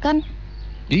 Banyak banget kan,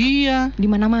 Iya, di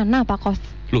mana-mana Pak Kos.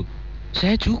 loh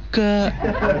saya juga.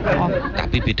 Oh,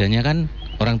 Tapi bedanya kan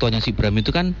orang tuanya si Bram itu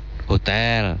kan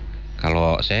hotel.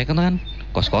 Kalau saya kan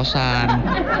kos-kosan.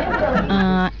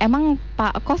 emang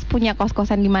Pak Kos punya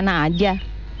kos-kosan di mana aja?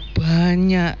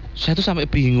 Banyak. Saya tuh sampai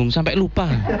bingung, sampai lupa.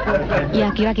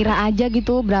 Ya kira-kira aja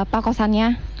gitu berapa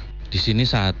kosannya? Di sini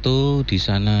 1, di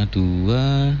sana 2,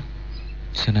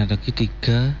 di sana lagi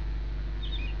 3,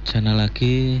 di sana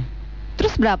lagi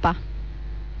Terus berapa?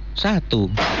 1.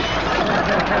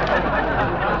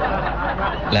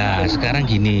 Lah, sekarang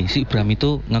gini, si Bram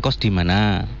itu ngekos di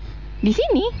mana? Di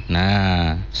sini.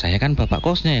 Nah, saya kan bapak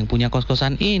kosnya yang punya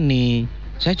kos-kosan ini.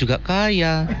 Saya juga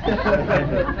kaya.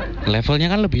 Levelnya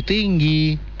kan lebih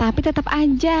tinggi. Tapi tetap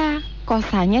aja,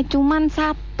 kosannya cuman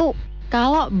satu.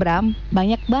 Kalau Bram,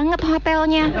 banyak banget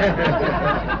hotelnya.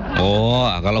 Oh,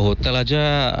 kalau hotel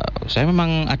aja, saya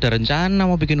memang ada rencana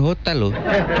mau bikin hotel loh.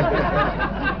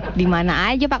 Di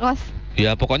mana aja Pak Kos?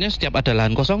 Ya pokoknya setiap ada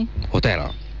lahan kosong,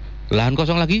 hotel. Lahan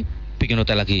kosong lagi, bikin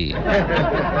hotel lagi.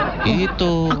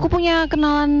 Gitu. Aku punya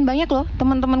kenalan banyak loh,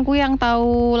 teman-temanku yang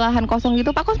tahu lahan kosong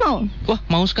gitu. Pak Kos mau? Wah,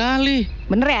 mau sekali.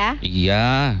 Bener ya? Iya.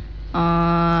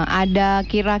 Ada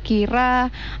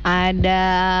kira-kira ada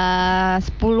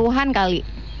 10-an kali.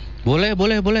 Boleh.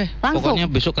 Langsung? Pokoknya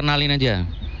besok kenalin aja.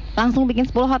 Langsung bikin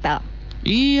 10 hotel.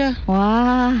 Iya.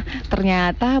 Wah,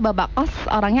 ternyata Bapak Kos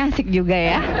orangnya asik juga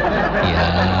ya. Ya,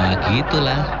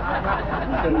 gitulah.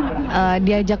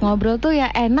 Diajak ngobrol tuh ya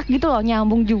enak gitu loh,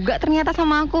 nyambung juga ternyata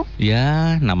sama aku.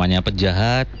 Ya, namanya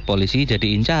penjahat, polisi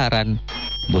jadi incaran.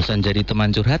 Bosan jadi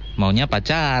teman curhat, maunya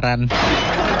pacaran.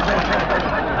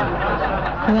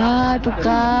 Wah, tuh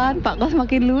kan, Pak Kos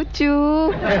makin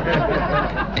lucu.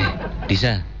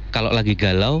 Disa, kalau lagi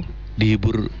galau,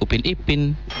 dihibur Upin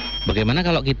Ipin. Bagaimana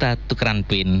kalau kita tukeran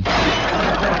pin?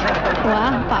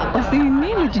 Wah, Pak Kos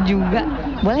ini lucu juga.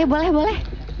 Boleh.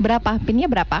 Berapa? Pinnya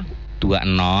berapa?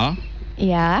 20,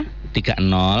 Iya.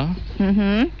 30,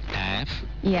 Mhm. F,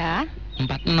 Iya.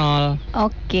 40.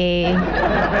 Oke.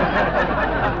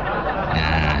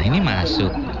 Nah, ini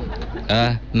masuk.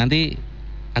 Nanti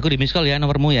aku di miss call ya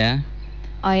nomormu ya.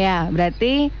 Oh ya,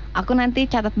 berarti aku nanti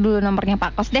catat dulu nomornya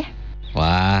Pak Kos deh.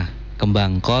 Wah,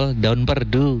 kembang kol daun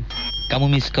perdu. Kamu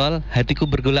miss call, hatiku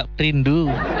bergolak rindu.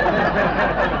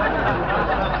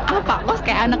 Pak Kos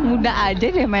kayak anak muda aja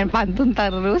deh main pantun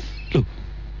terus. Loh,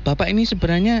 bapak ini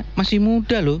sebenarnya masih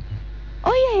muda loh.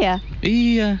 Oh iya ya?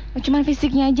 Iya. Cuman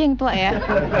fisiknya aja yang tua ya?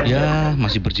 Ya,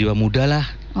 masih berjiwa muda lah.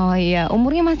 Oh iya,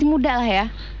 umurnya masih muda lah ya?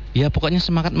 Ya, pokoknya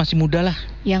semangat masih muda lah.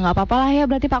 Ya nggak apa-apa lah ya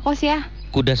berarti Pak Kos ya.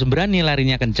 Kuda sembrani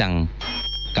larinya kencang.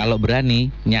 Kalau berani,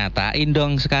 nyatain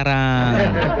dong sekarang.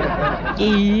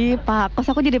 Ih, Pak Kos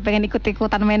aku jadi pengen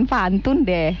ikut-ikutan main pantun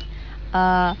deh.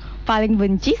 Paling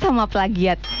benci sama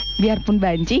plagiat. Biarpun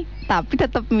banci, tapi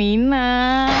tetap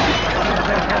minat.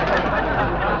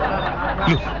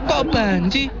 Loh, kok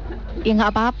banci? Ya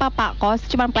nggak apa-apa Pak Kos,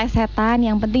 cuma plesetan.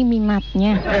 Yang penting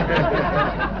minatnya.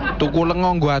 Tuku lengo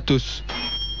nggo adus.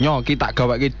 Nyo kita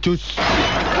gawake jus.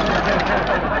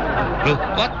 Loh,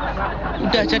 Wat?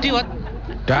 Udah jadi, Wat?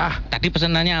 Dah. Tadi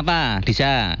pesanannya apa,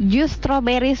 Disa? Jus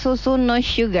strawberry susu no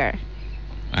sugar.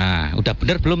 Ah, udah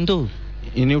bener belum tuh?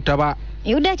 Ini udah, Pak.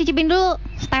 Ya udah cicipin dulu,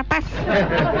 setetes.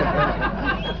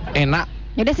 Enak.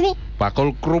 Yaudah sini.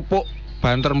 Bakul kerupuk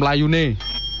banter mlayune.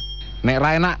 Nek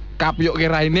ra enak, kapyuk ke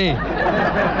raine.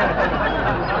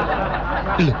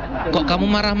 Loh, kok kamu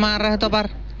marah-marah toh, Par?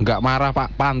 Enggak marah,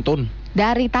 Pak, pantun.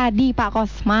 Dari tadi Pak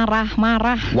Kos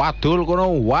marah-marah. Wadul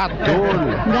kono, wadul.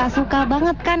 Nggak suka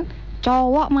banget kan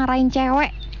cowok marahin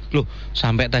cewek. Loh,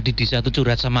 sampai tadi Disa tuh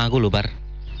curhat sama aku loh, Par.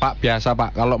 Pak, biasa,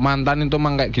 Pak. Kalau mantan itu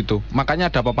emang kayak gitu.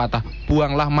 Makanya ada pepatah,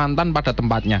 buanglah mantan pada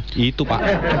tempatnya. Itu, Pak.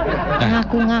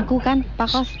 Ngaku-ngaku kan Pak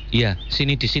Kos. Iya,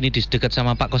 sini di dekat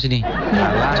sama Pak Kos ini.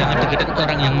 Alah, Jangan deket-deket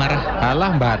orang yang marah.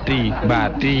 alah,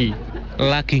 Mbadi.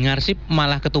 Lagi ngarsip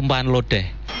malah ketumpahan lodeh.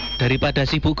 Daripada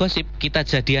sibuk gosip, kita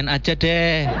jadian aja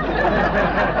deh.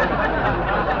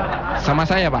 Sama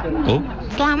saya, Pak. Oh,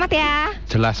 Selamat ya.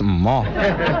 Jelas emoh.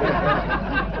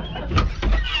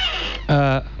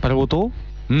 Parwoto,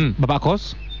 Bapak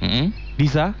Kos,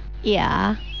 Disa,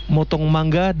 Iya. motong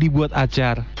mangga dibuat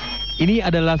acar. Ini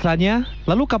ada lasanya,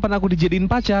 lalu kapan aku dijadiin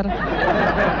pacar?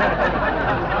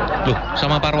 loh,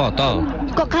 sama Parwoto.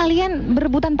 Kok kalian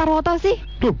berebutan Parwoto sih?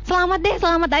 Loh. Selamat deh,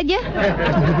 selamat aja.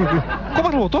 Kok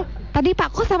Parwoto? Tadi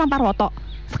Pak Kos sama Parwoto.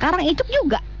 Sekarang Icuk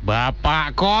juga.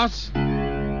 Bapak kos.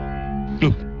 Loh,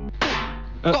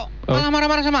 kok malah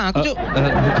marah-marah sama aku, Cuk?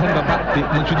 Bukan Bapak,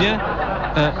 maksudnya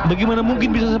bagaimana mungkin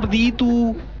bisa seperti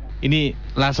itu? Ini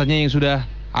lasanya yang sudah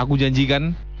aku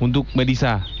janjikan untuk Mbak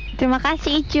Disa. Terima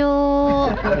kasih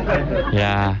Icuk.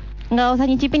 Ya, Nggak usah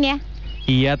nyicipin ya.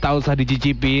 iya tak usah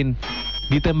dicicipin,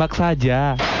 ditembak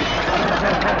saja.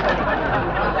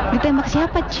 Ditembak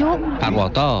siapa Cuk?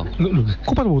 Parwoto. Loh,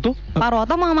 kok Parwoto?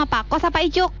 Parwoto mau sama Pak Kos apa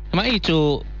Icuk? Sama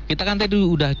Icu. Kita kan tadi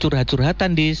udah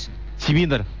curhat-curhatan, Dis. Si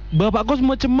pinter. Bapak Kos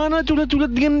macam mana curhat-curhat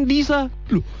dengan Disa?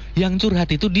 Loh, yang curhat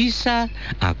itu Disa.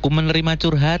 Aku menerima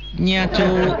curhatnya,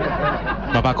 Cuk.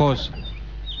 Bapak Kos,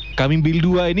 kami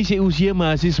berdua ini seusia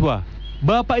mahasiswa.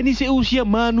 Bapak ini seusia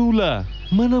manula.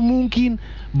 Mana mungkin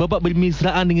Bapak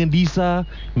bermesraan dengan Disa,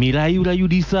 merayu-rayu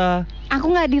Disa. Aku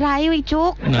nggak dirayu,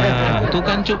 Cuk. Nah, tuh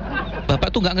kan Cuk.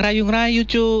 Bapak tuh nggak ngerayu-ngerayu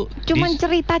Cuk. Cuman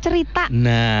cerita-cerita.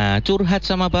 Nah, curhat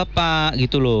sama bapak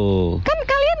gitu loh. Kan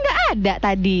kalian nggak ada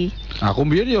tadi. Aku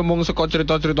biar ya ngomong seko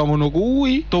cerita-cerita ngono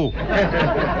kuwi. Tuh.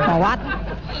 Mawat.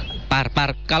 Par,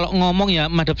 kalau ngomong ya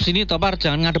madep sini toh Par,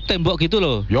 jangan ngadep tembok gitu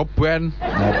loh. Yo Ben,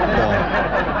 ngopo?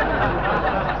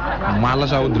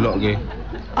 Males aku ndelokke.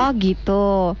 Oh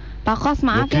gitu. Pak Kos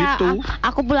maaf ya, gitu.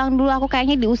 aku pulang dulu. Aku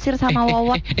kayaknya diusir sama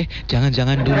Wawot. Jangan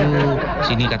dulu.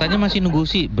 Sini katanya masih nunggu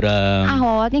si Bram.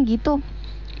 Wawotnya gitu.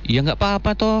 Ya nggak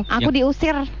apa-apa toh. Aku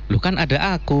diusir. Lu kan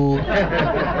ada aku.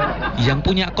 Yang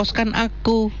punya kos kan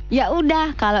aku. Ya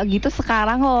udah, kalau gitu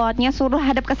sekarang Wawotnya suruh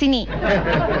hadap ke sini.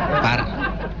 Par,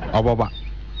 Apa, Pak?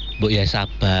 Bu ya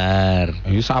sabar.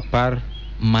 Ayo sabar.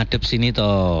 Madep sini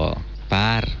toh.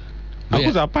 Par. Bu, Aku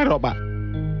ya. sabar kok, Pak.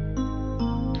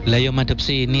 Lah yo madep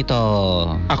sini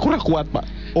toh. Aku ora kuat, Pak.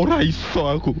 Ora iso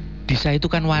aku. Disa itu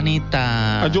kan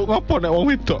wanita. Ajo ngopo nek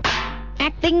wong wedok?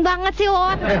 Acting banget sih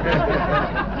Wawot.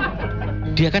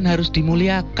 Dia kan harus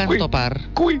dimuliakan Kui. toh Par.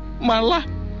 Kui malah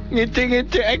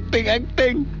ngece-ngece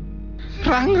acting.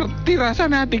 Ra ngerti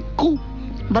rasane hatiku.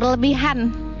 Berlebihan.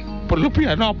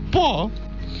 Berlebihan apa?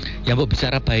 Ya mbok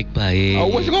bicara baik-baik.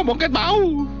 Aku wis ngomong ket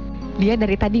mau. Dia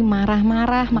dari tadi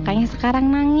marah-marah, makanya sekarang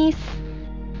nangis.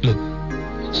 Loh,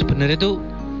 sebenarnya tuh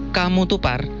kamu tuh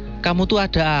Par, kamu tuh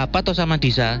ada apa toh sama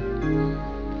Disa?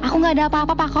 Aku nggak ada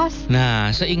apa-apa Pak Kos. Nah,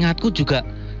 seingatku juga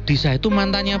Disa itu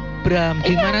mantannya Bram.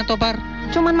 Gimana toh Par?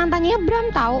 Cuman mantannya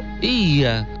Bram tahu.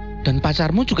 Iya. Dan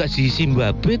pacarmu juga di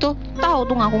Zimbabwe toh? Tahu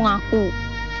tuh ngaku-ngaku.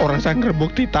 Orang sang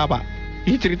rembuk Tita, Pak.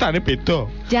 Ini ceritanya beda.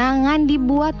 Jangan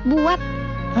dibuat-buat.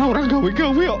 Orang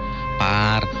gawe-gawe kok.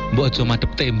 Par, mbok aja madep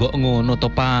tembok ngono toh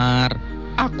Par.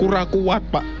 Aku ra kuat,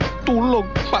 Pak. Tulung,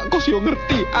 Pak Kos yo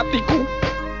ngerti atiku.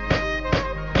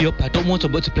 Yo bathukmu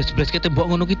coba jebles-jebles ke tembok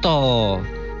ngono ki toh.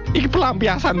 Iki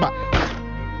pelampiasan, Pak.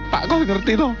 Pak Kos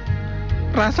ngerti toh?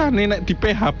 Rasane nek di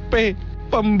PHP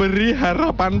pemberi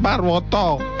harapan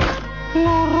Parwoto.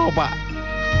 Loro, Pak.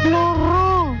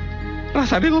 Loro.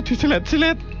 Rasane kok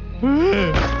dijelet-jelet.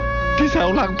 Bisa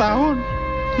ulang tahun.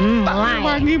 Tak Mulai.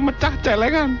 wangi mecah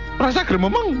celengan. Rasa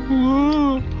grememeng.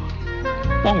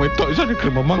 Wong wedok iso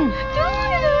digrememeng.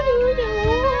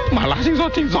 Malah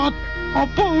singsot-singsot. Apa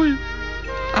kuwi?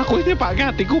 Aku ini pakai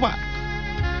hatiku, Pak.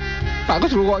 Pak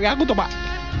Kos rungokne aku toh, Pak.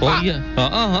 Oh Pak. iya,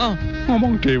 heeh.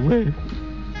 Ngomong dhewe.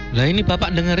 Lah ini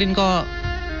bapak dengerin kok.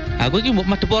 Aku iki mbok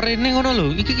madhep rene ngono lho.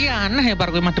 Iki aneh ya Par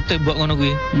kowe madhep tembok ngono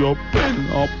kuwi. Yo Ben,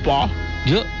 apa?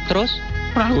 Yuk, terus.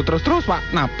 Ragu terus-terus, Pak.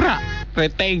 Nabrak.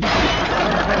 Rating.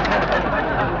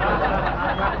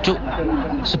 Cuk,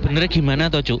 sebenarnya gimana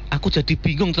toh, Cuk? Aku jadi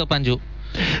bingung toh, Pan, Cuk.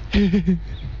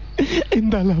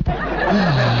 Entahlah, Pak.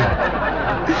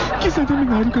 Kisahnya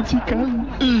mengharukan sekali.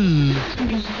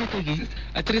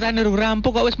 Ceritanya rung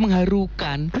rampung kok wis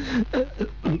mengharukan.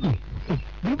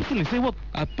 Belum selesai, Wot.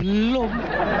 Belum.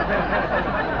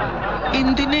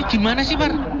 Intinya gimana sih,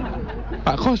 Par?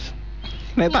 Pak Kos,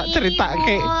 nek tak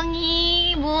ceritake.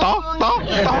 Toh.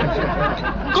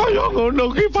 Kaya ngono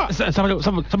ki, Pak. Sabar.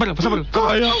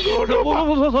 Kaya ngono, Pak.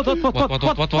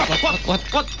 Wat.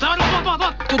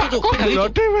 Cuk, pegang Lho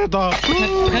itu. dhewe toh.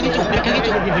 Pegang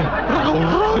itu.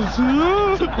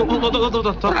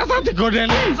 Rasa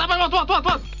digodeli.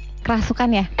 Kerasukan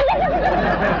ya?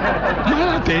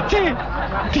 Malah DC.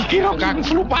 Dikira Kang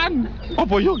Slupan.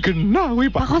 Apa yo genah kuwi,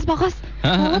 Pak? Pak Kos.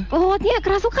 Wawotnya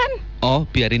kerasukan. Oh,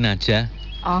 biarin aja.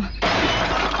 Oh,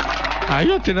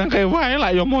 Ayo jeneng kae wae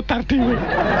lah yo mutar dhewe.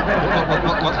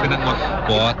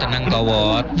 Wot, tenang toh,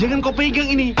 Wot. Jangan kau pegang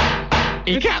ini.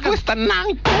 Iki aku wis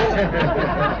tenang, Cuk.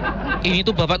 Ini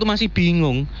tuh bapak tuh masih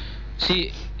bingung. Si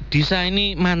Disa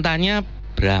ini mantannya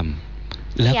Bram.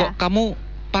 Lah Iya. kok kamu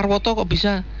Parwoto kok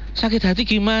bisa sakit hati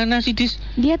gimana sih, Dis?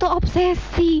 dia tuh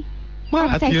obsesi.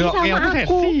 Malah Obsesi dia sama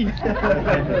obsesi.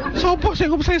 Sopo sing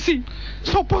obsesi?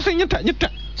 Sopo sing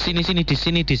nyedak-nyedak? Sini Dis.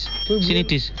 Sini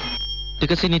Dis.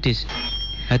 Deket sini, Dis.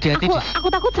 Hati-hati, Dis. Aku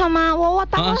takut sama Wawot.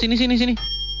 Pak Oh, Kos. sini.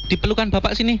 Dipelukan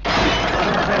bapak sini.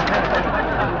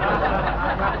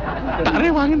 Tak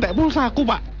rewangin tak pulsaku,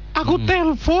 Pak. Aku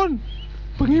telepon.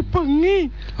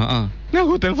 Bengi-bengi. Heeh.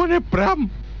 Nganggo teleponnya Bram.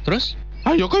 Terus?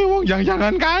 Ayo kowe wong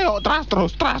yang-jangan kayo tras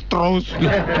terus. Lah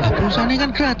pulsane kan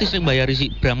gratis yang bayari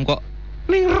si Bram kok.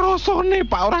 Ning rasane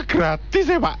Pak ora gratis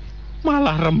ya, Pak.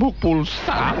 Malah rembuk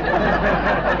pulsa.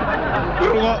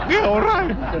 Ngrungokke ora.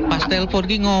 Pas telepon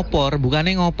ki ngopor,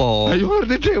 bukannya ngopo. Ayo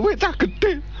ngerti dhewe cah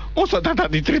gede. Mosok tak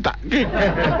diceritake.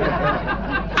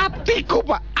 Atiku,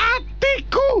 Pak.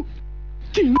 Atiku.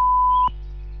 Cing.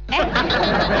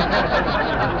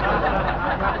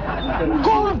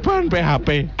 Korban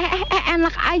PHP.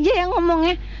 Enak aja yang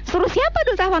ngomongnya. Suruh siapa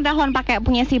dulu telepon pakai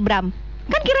punya si Bram?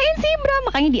 Kan kirain si Bram,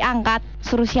 makanya diangkat.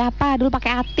 Suruh siapa dulu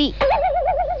pakai hati.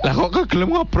 Lah kok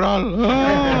kegelem ngobrol?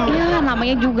 Iya,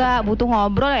 namanya juga butuh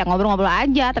ngobrol ya, ngobrol-ngobrol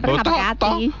aja, tapi nggak pakai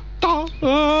hati.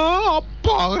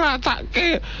 Apa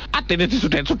ngrasake atine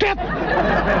disudet-sudet.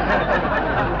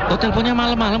 Oh, teleponnya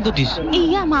malam-malam tuh, Dis.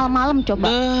 Iya, malam-malam coba.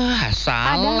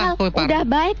 Salah Padahal kowe, Par. udah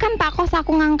baik kan Pak Kos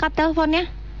aku ngangkat teleponnya.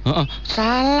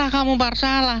 Salah kamu, Par,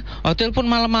 salah. Oh, telepon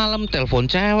malam-malam, telepon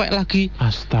cewek lagi.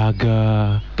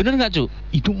 Astaga. Bener nggak, Cuk?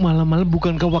 Itu malam-malam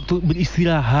bukankah waktu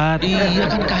beristirahat? Iya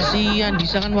kan, kasihan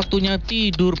Disa kan waktunya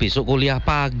tidur, besok kuliah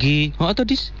pagi. Atau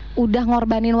Dis? Udah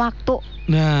ngorbanin waktu.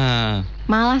 Nah,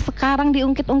 Malah sekarang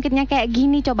diungkit-ungkitnya kayak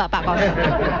gini coba Pak Kos.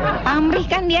 Pamrih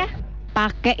kan dia?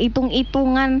 Pakai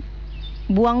hitung-hitungan,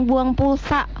 buang-buang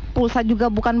pulsa. Pulsa juga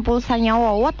bukan pulsanya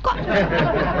Wowot kok.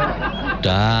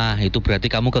 dah, itu berarti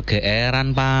kamu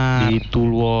kegeeran, Pak.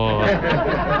 Betul, Wot.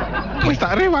 Wis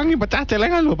tak rewangi pecah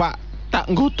celengan lho, Pak. Tak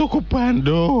nggo tuku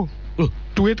bando. Loh,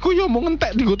 Duitku yo mau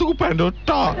ngentek di tuku bando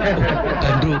tok.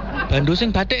 Bando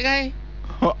sing batik kae.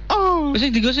 Oh,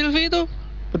 Sing digo Silvi itu.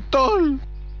 betul.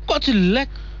 Kok jelek?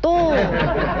 Tuh.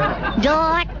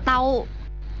 Jelek tahu.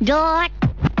 Jelek.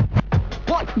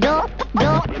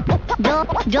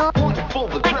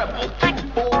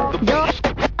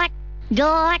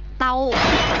 Jelek tahu.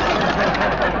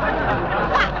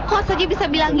 Pak, kok saja bisa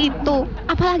bilang gitu?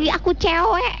 Apalagi aku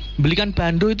cewek. Belikan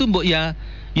bando itu mbok ya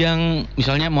yang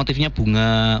misalnya motifnya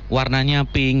bunga, warnanya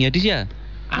pink ya, Dis ya.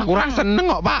 Aku ra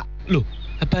seneng kok, Pak. Loh,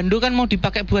 bando kan mau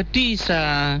dipakai buat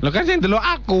Disa. Lo kan sing delok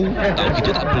aku. Tahu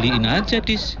gitu tak beliin aja,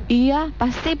 Dis. Iya,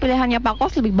 pasti pilihannya Pak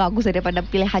Kos lebih bagus daripada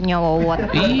pilihannya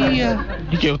Wowot. Iya.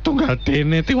 Iki tunggal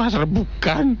dene tiwas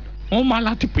rebukan. Oh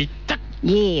malah dipicek.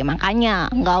 Ye,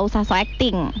 makanya nggak usah so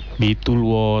acting. Betul,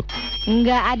 Wot.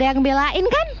 Nggak ada yang belain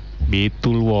kan?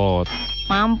 Betul, Wot.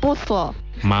 Mampus loh.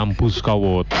 Mampus kau,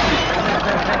 Wot.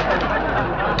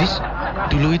 Dis,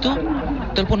 dulu itu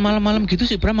telepon malam-malam gitu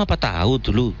si Bram apa tahu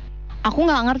dulu? Aku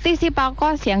nggak ngerti sih Pak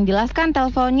Kos. Yang jelas kan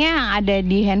teleponnya ada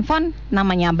di handphone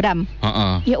namanya Bram.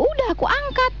 Heeh. Ya udah aku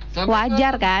angkat.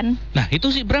 Wajar kan? Nah, itu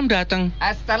si Bram datang.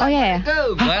 Oh iya ya.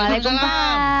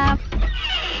 Waalaikumsalam.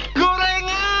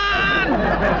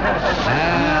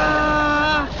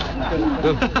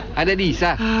 Tuh, ada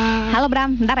Disa. Halo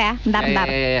Bram, bentar ya. Bentar.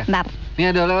 Ya. Bentar. Ini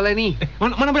ada oleh-oleh nih.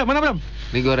 Mana Bram?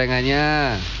 Ini gorengannya.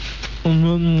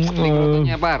 Ini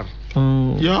kerupuknya, Par.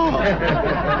 Yo.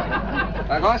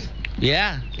 Pak Kos.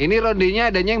 Ya. Ini rondenya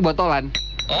adanya yang botolan.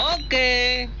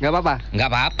 Oke. Nggak apa-apa? Nggak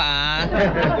apa-apa.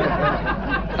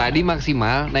 Tadi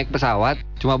maksimal naik pesawat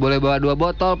cuma boleh bawa 2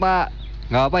 botol, Pak.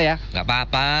 Nggak apa ya? Nggak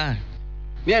apa-apa.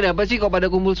 Ini ada apa sih kok pada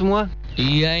kumpul semua?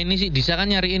 Iya, ini sih Disa kan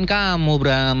nyariin kamu,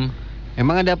 Bram.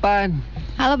 Emang ada apaan?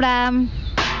 Halo Bram.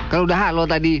 Kan udah halo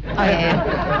tadi. Oh iya.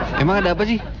 Emang ada apa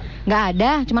sih? Nggak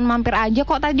ada, cuman mampir aja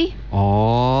kok tadi.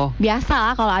 Oh. Biasa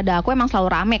lah kalau ada aku emang selalu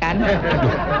rame kan.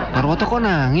 Loh, Parwoto kok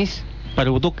nangis?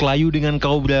 Parwoto kelayu dengan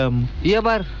kau, Bram. Iya,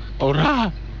 Par.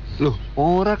 Ora. Loh,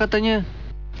 ora katanya.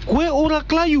 Kue ora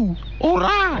kelayu.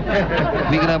 Ora.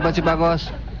 Ini kenapa sih, Pak Kos?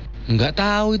 Nggak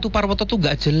tahu, itu Parwoto tuh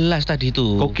nggak jelas tadi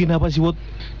tuh. Kau kenapa sih, Wot?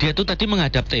 Dia tuh tadi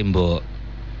menghadap tembok.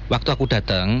 Waktu aku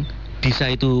datang,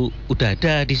 Disa itu udah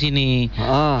ada di sini.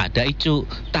 Ada Icu,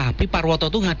 tapi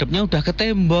Parwoto tuh ngadepnya udah ke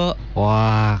tembok.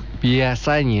 Wah,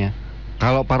 biasanya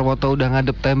kalau Parwoto udah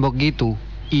ngadep tembok gitu,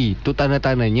 itu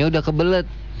tanda-tandanya udah kebelet.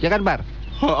 Ya kan, Par?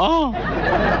 Heeh.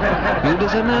 Ya udah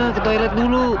sana ke toilet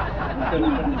dulu.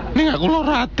 Nih aku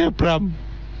lorate, Bram.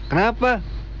 Kenapa?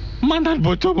 Mantan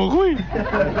bojomu kuwi.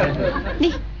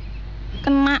 Nih,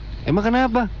 kena. Emang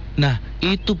kenapa? Nah,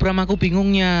 itu Bram aku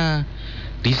bingungnya.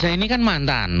 Disa ini kan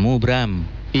mantanmu, Bram.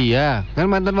 Iya, kan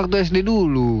mantan waktu SD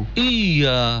dulu.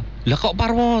 Iya. Lah kok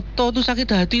Parwoto tuh sakit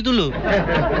hati tuh loh.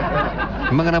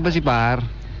 Emang kenapa sih, Par?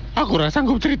 Aku rasa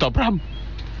sanggup cerita, Bram.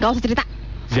 Gak usah cerita.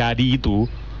 Jadi itu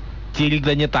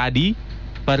ceritanya tadi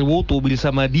Parwoto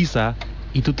bersama Disa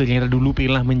itu ternyata dulu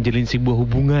pernah menjalin sebuah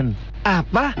hubungan.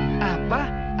 Apa?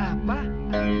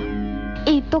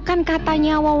 Itu kan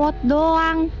katanya Wowot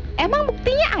doang. Emang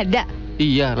buktinya ada?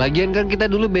 Iya, lagian kan kita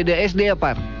dulu beda SD ya,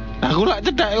 Par? Aku lak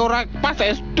cedak ora pas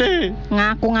SD.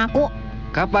 Ngaku-ngaku.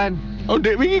 Kapan? Oh,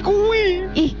 dek wingi kuwi.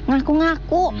 Ih,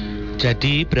 ngaku-ngaku.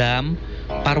 Jadi, Bram,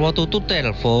 Parwoto tuh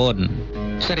telepon.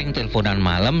 Sering teleponan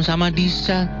malam sama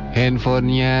Disa.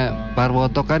 Handphonenya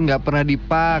Parwoto kan nggak pernah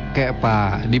dipakai,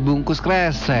 Pak. Dibungkus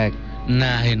kresek.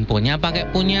 Nah, handphonenya pakai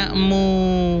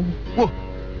punyamu. Wah,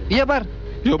 iya, Par.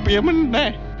 Yo piye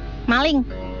meneh? Maling.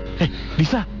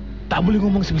 Disa, tak boleh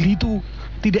ngomong sebegitu.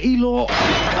 Tidak ilok.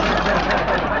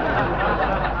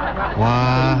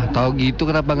 Wah, tahu gitu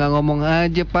kenapa nggak ngomong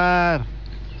aja, Par?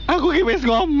 Aku kibes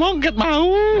ngomong ket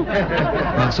mau.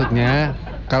 Maksudnya,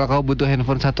 kalau kau butuh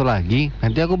handphone satu lagi,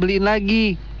 nanti aku beliin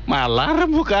lagi. Malah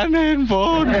bukan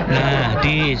handphone. Nah,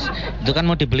 Dis, itu kan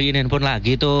mau dibeliin handphone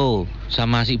lagi tuh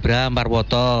sama si Bram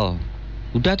Parwoto.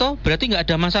 Udah toh, berarti nggak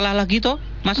ada masalah lagi toh?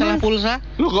 Masalah Mas. pulsa?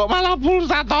 Lu kok malah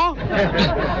pulsa toh?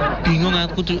 Bingung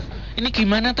aku tuh. Ini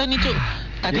gimana toh nih, Cuk?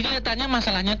 Tadi kelihatannya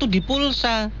masalahnya tuh di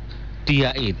pulsa.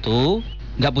 Dia itu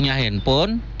nggak punya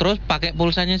handphone, terus pakai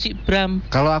pulsanya si Bram.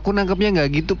 Kalau aku nangkepnya nggak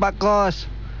gitu, Pak Kos.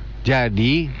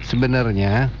 Jadi,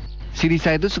 sebenarnya si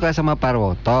Risa itu suka sama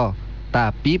Parwoto,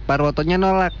 tapi Parwotonya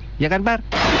nolak. Ya kan, Par?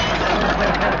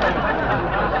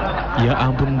 Ya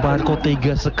ampun, Par, kok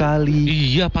tega sekali.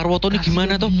 Iya, Parwoto ini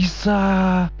gimana toh? Bisa.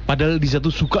 Padahal Disa tuh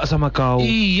suka sama kau.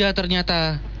 Iya,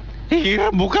 ternyata.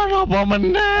 Iya bukan apa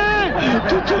meneh.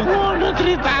 Cucu ngono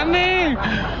ceritane.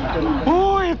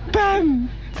 Oh,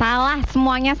 edan. Salah,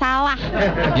 semuanya salah.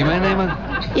 Gimana emang?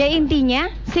 Ya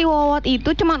intinya si Wowot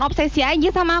itu cuman obsesi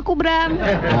aja sama aku, Bram.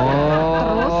 Terus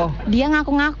Oh, dia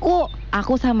ngaku-ngaku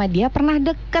aku sama dia pernah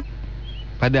deket.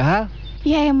 padahal?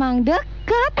 Ya emang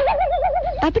deket.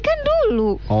 Tapi kan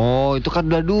dulu. Oh, itu kan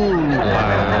udah dulu.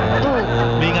 Tuh.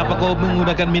 Nih ngapa kau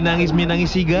menggunakan minangis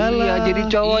segala? Iya, jadi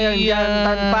cowok yang Iya.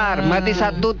 jantan, Par. Mati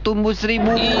satu, tumbuh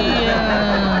 1000. Iya.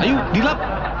 Ayo, dilap.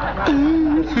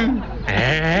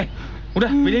 Udah,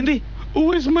 bedain Ti.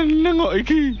 Wis meneng kok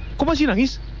iki. Kok masih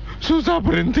nangis? Susah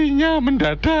berhentinya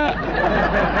mendadak.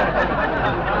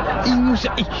 Ingus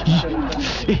ya.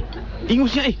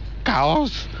 Ingusnya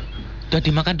Kaos. Udah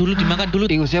dimakan dulu.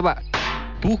 Ingusnya, Pak?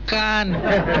 Bukan.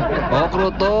 Oh,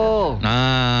 kroto.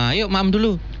 Nah, yuk mam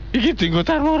dulu. Iki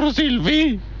tinggotan loro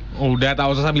Silvi. Udah tak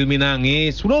usah sambil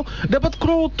menangis. Udah dapat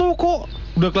kroto kok.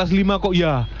 Udah kelas 5 kok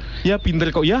ya. Ya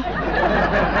pinter kok ya.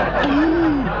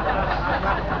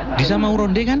 Disa mau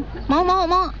ronde kan? Mau.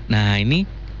 Nah, ini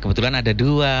kebetulan ada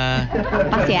 2.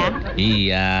 Pas ya.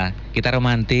 Iya, kita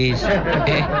romantis.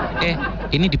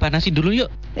 Ini dipanasin dulu yuk.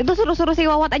 Itu suruh-suruh si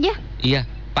Wowot aja. Iya,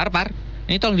 Par.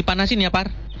 Ini tolong dipanasin ya, Par.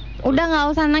 Udah nggak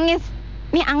usah nangis.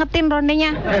 Nih angetin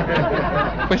rondenya.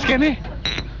 Wes kene.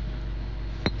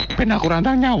 Ben aku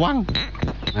rantang nyawang.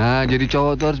 Nah, jadi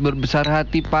cowok tuh harus berbesar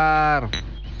hati, Par.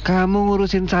 Kamu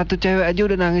ngurusin satu cewek aja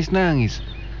udah nangis-nangis.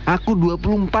 Aku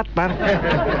 24, Par.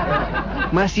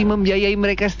 Masih membiayai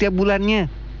mereka setiap bulannya.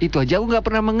 Itu aja aku nggak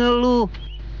pernah mengeluh.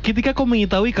 Ketika kau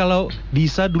mengetahui kalau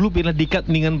Disa dulu pernah dekat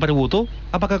dengan Parwoto,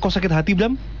 apakah kau sakit hati,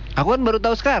 Bram? Aku kan baru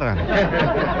tahu sekarang.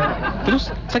 Terus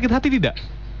sakit hati tidak?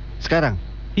 Sekarang,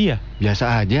 Iya.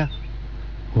 biasa aja.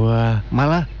 Wah,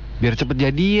 Malah, biar cepet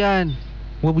jadian.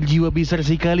 berjiwa besar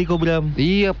sekali kau, Bram.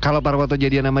 Iya, kalau Parwoto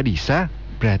jadian sama Disa,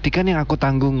 berarti kan yang aku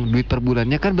tanggung duit per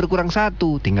bulannya kan berkurang 1,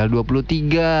 tinggal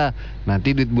 23.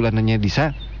 Nanti duit bulanannya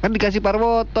Disa kan dikasih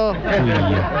Parwoto. Oh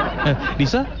iya.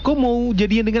 Disa, kau mau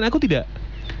jadian dengan aku tidak?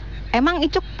 Emang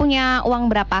Icuk punya uang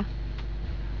berapa?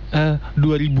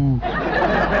 2000.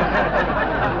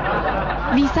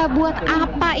 Bisa buat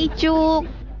apa Icuk?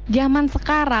 Zaman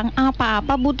sekarang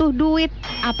apa-apa butuh duit.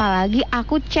 Apalagi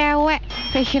aku cewek,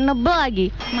 fashionable lagi.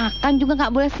 Makan juga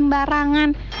nggak boleh sembarangan.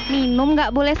 Minum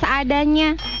nggak boleh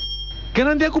seadanya. Kan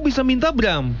nanti aku bisa minta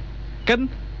Bram. Kan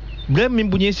Bram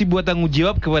mempunyai sebuah tanggung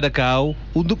jawab kepada kau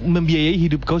untuk membiayai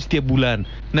hidup kau setiap bulan.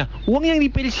 Nah, uang yang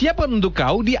dipersiapkan untuk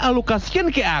kau dialokasikan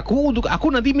ke aku untuk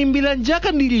aku nanti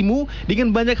membelanjakan dirimu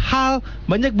dengan banyak hal,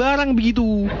 banyak barang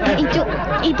begitu. Icuk,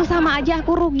 itu sama aja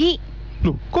aku rugi.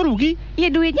 Loh, kok rugi?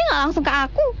 Ya duitnya nggak langsung ke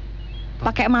aku.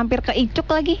 Pakai mampir ke Icuk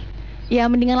lagi. Ya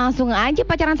mendingan langsung aja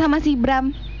pacaran sama si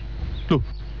Bram. Loh,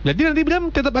 berarti nanti Bram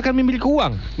tetap akan memiliki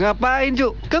uang. Ngapain,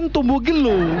 Cuk? Kan tumbuh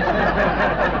gelo.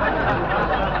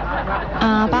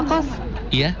 Pak Kos,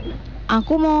 Iya.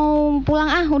 aku mau pulang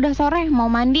udah sore, mau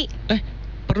mandi.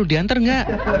 Perlu diantar nggak?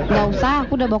 Nggak usah,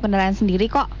 aku udah bawa kendaraan sendiri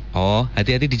kok. Oh,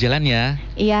 hati-hati di jalan ya.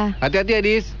 Iya, Hati-hati ya,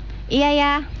 Dis. iya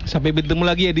ya. Sampai bertemu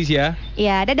lagi ya, Dis ya.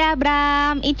 Iya, dadah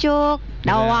Bram, Icuk,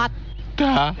 Dawat.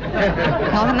 Dah.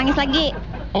 Nggak usah nangis lagi.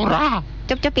 Ora.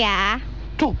 Cup-cup ya.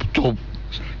 Cup.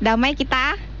 Damai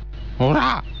kita.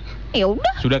 Ora. Ya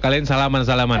udah, Sudah kalian salaman.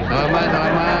 Salaman.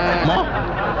 Mau.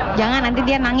 jangan nanti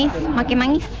dia nangis, makin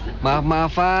nangis.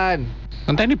 Maaf-maafan.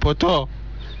 Ngenteni bodo.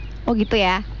 Oh gitu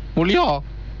ya. Mulya.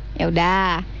 Ya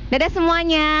udah. Dadah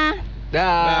semuanya.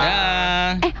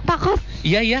 Dah. Dah. Pak Kos,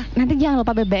 Iya. nanti jangan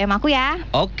lupa BBM aku ya.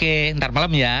 Oke, ntar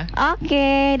malam ya.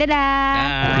 Oke, dadah.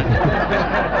 Dah.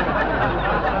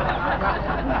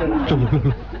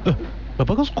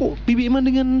 Bapak Kos kok BBM-an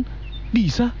dengan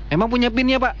Disa? Emang punya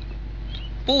PIN-nya, Pak?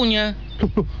 Punya.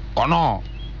 Kono.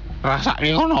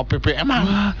 Rasake kono BBM an.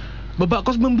 Wah, Bapak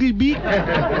Kos membeli big.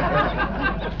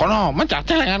 Kono, mencak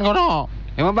celengan kono.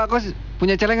 Emang Pak Kos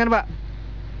punya celengan, Pak?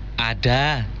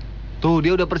 Ada. Tuh,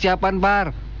 dia udah persiapan,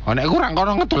 Par. Oh, nek kurang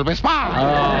kono ngedol Vespa.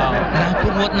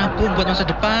 Nabung buat masa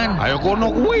depan. Ayo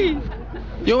kono kuwi.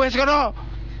 Yo wis kono.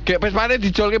 Gek Vespane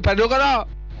dijolke Bandung kono.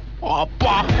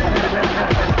 Apa?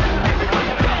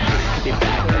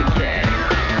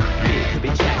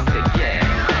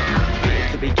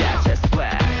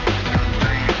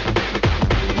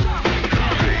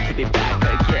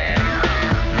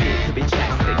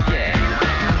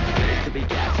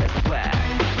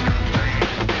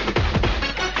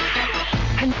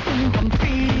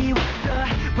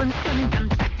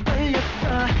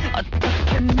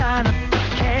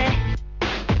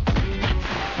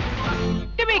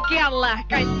 Demikianlah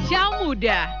Kancah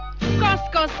Muda,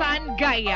 Kos-kosan Gayam.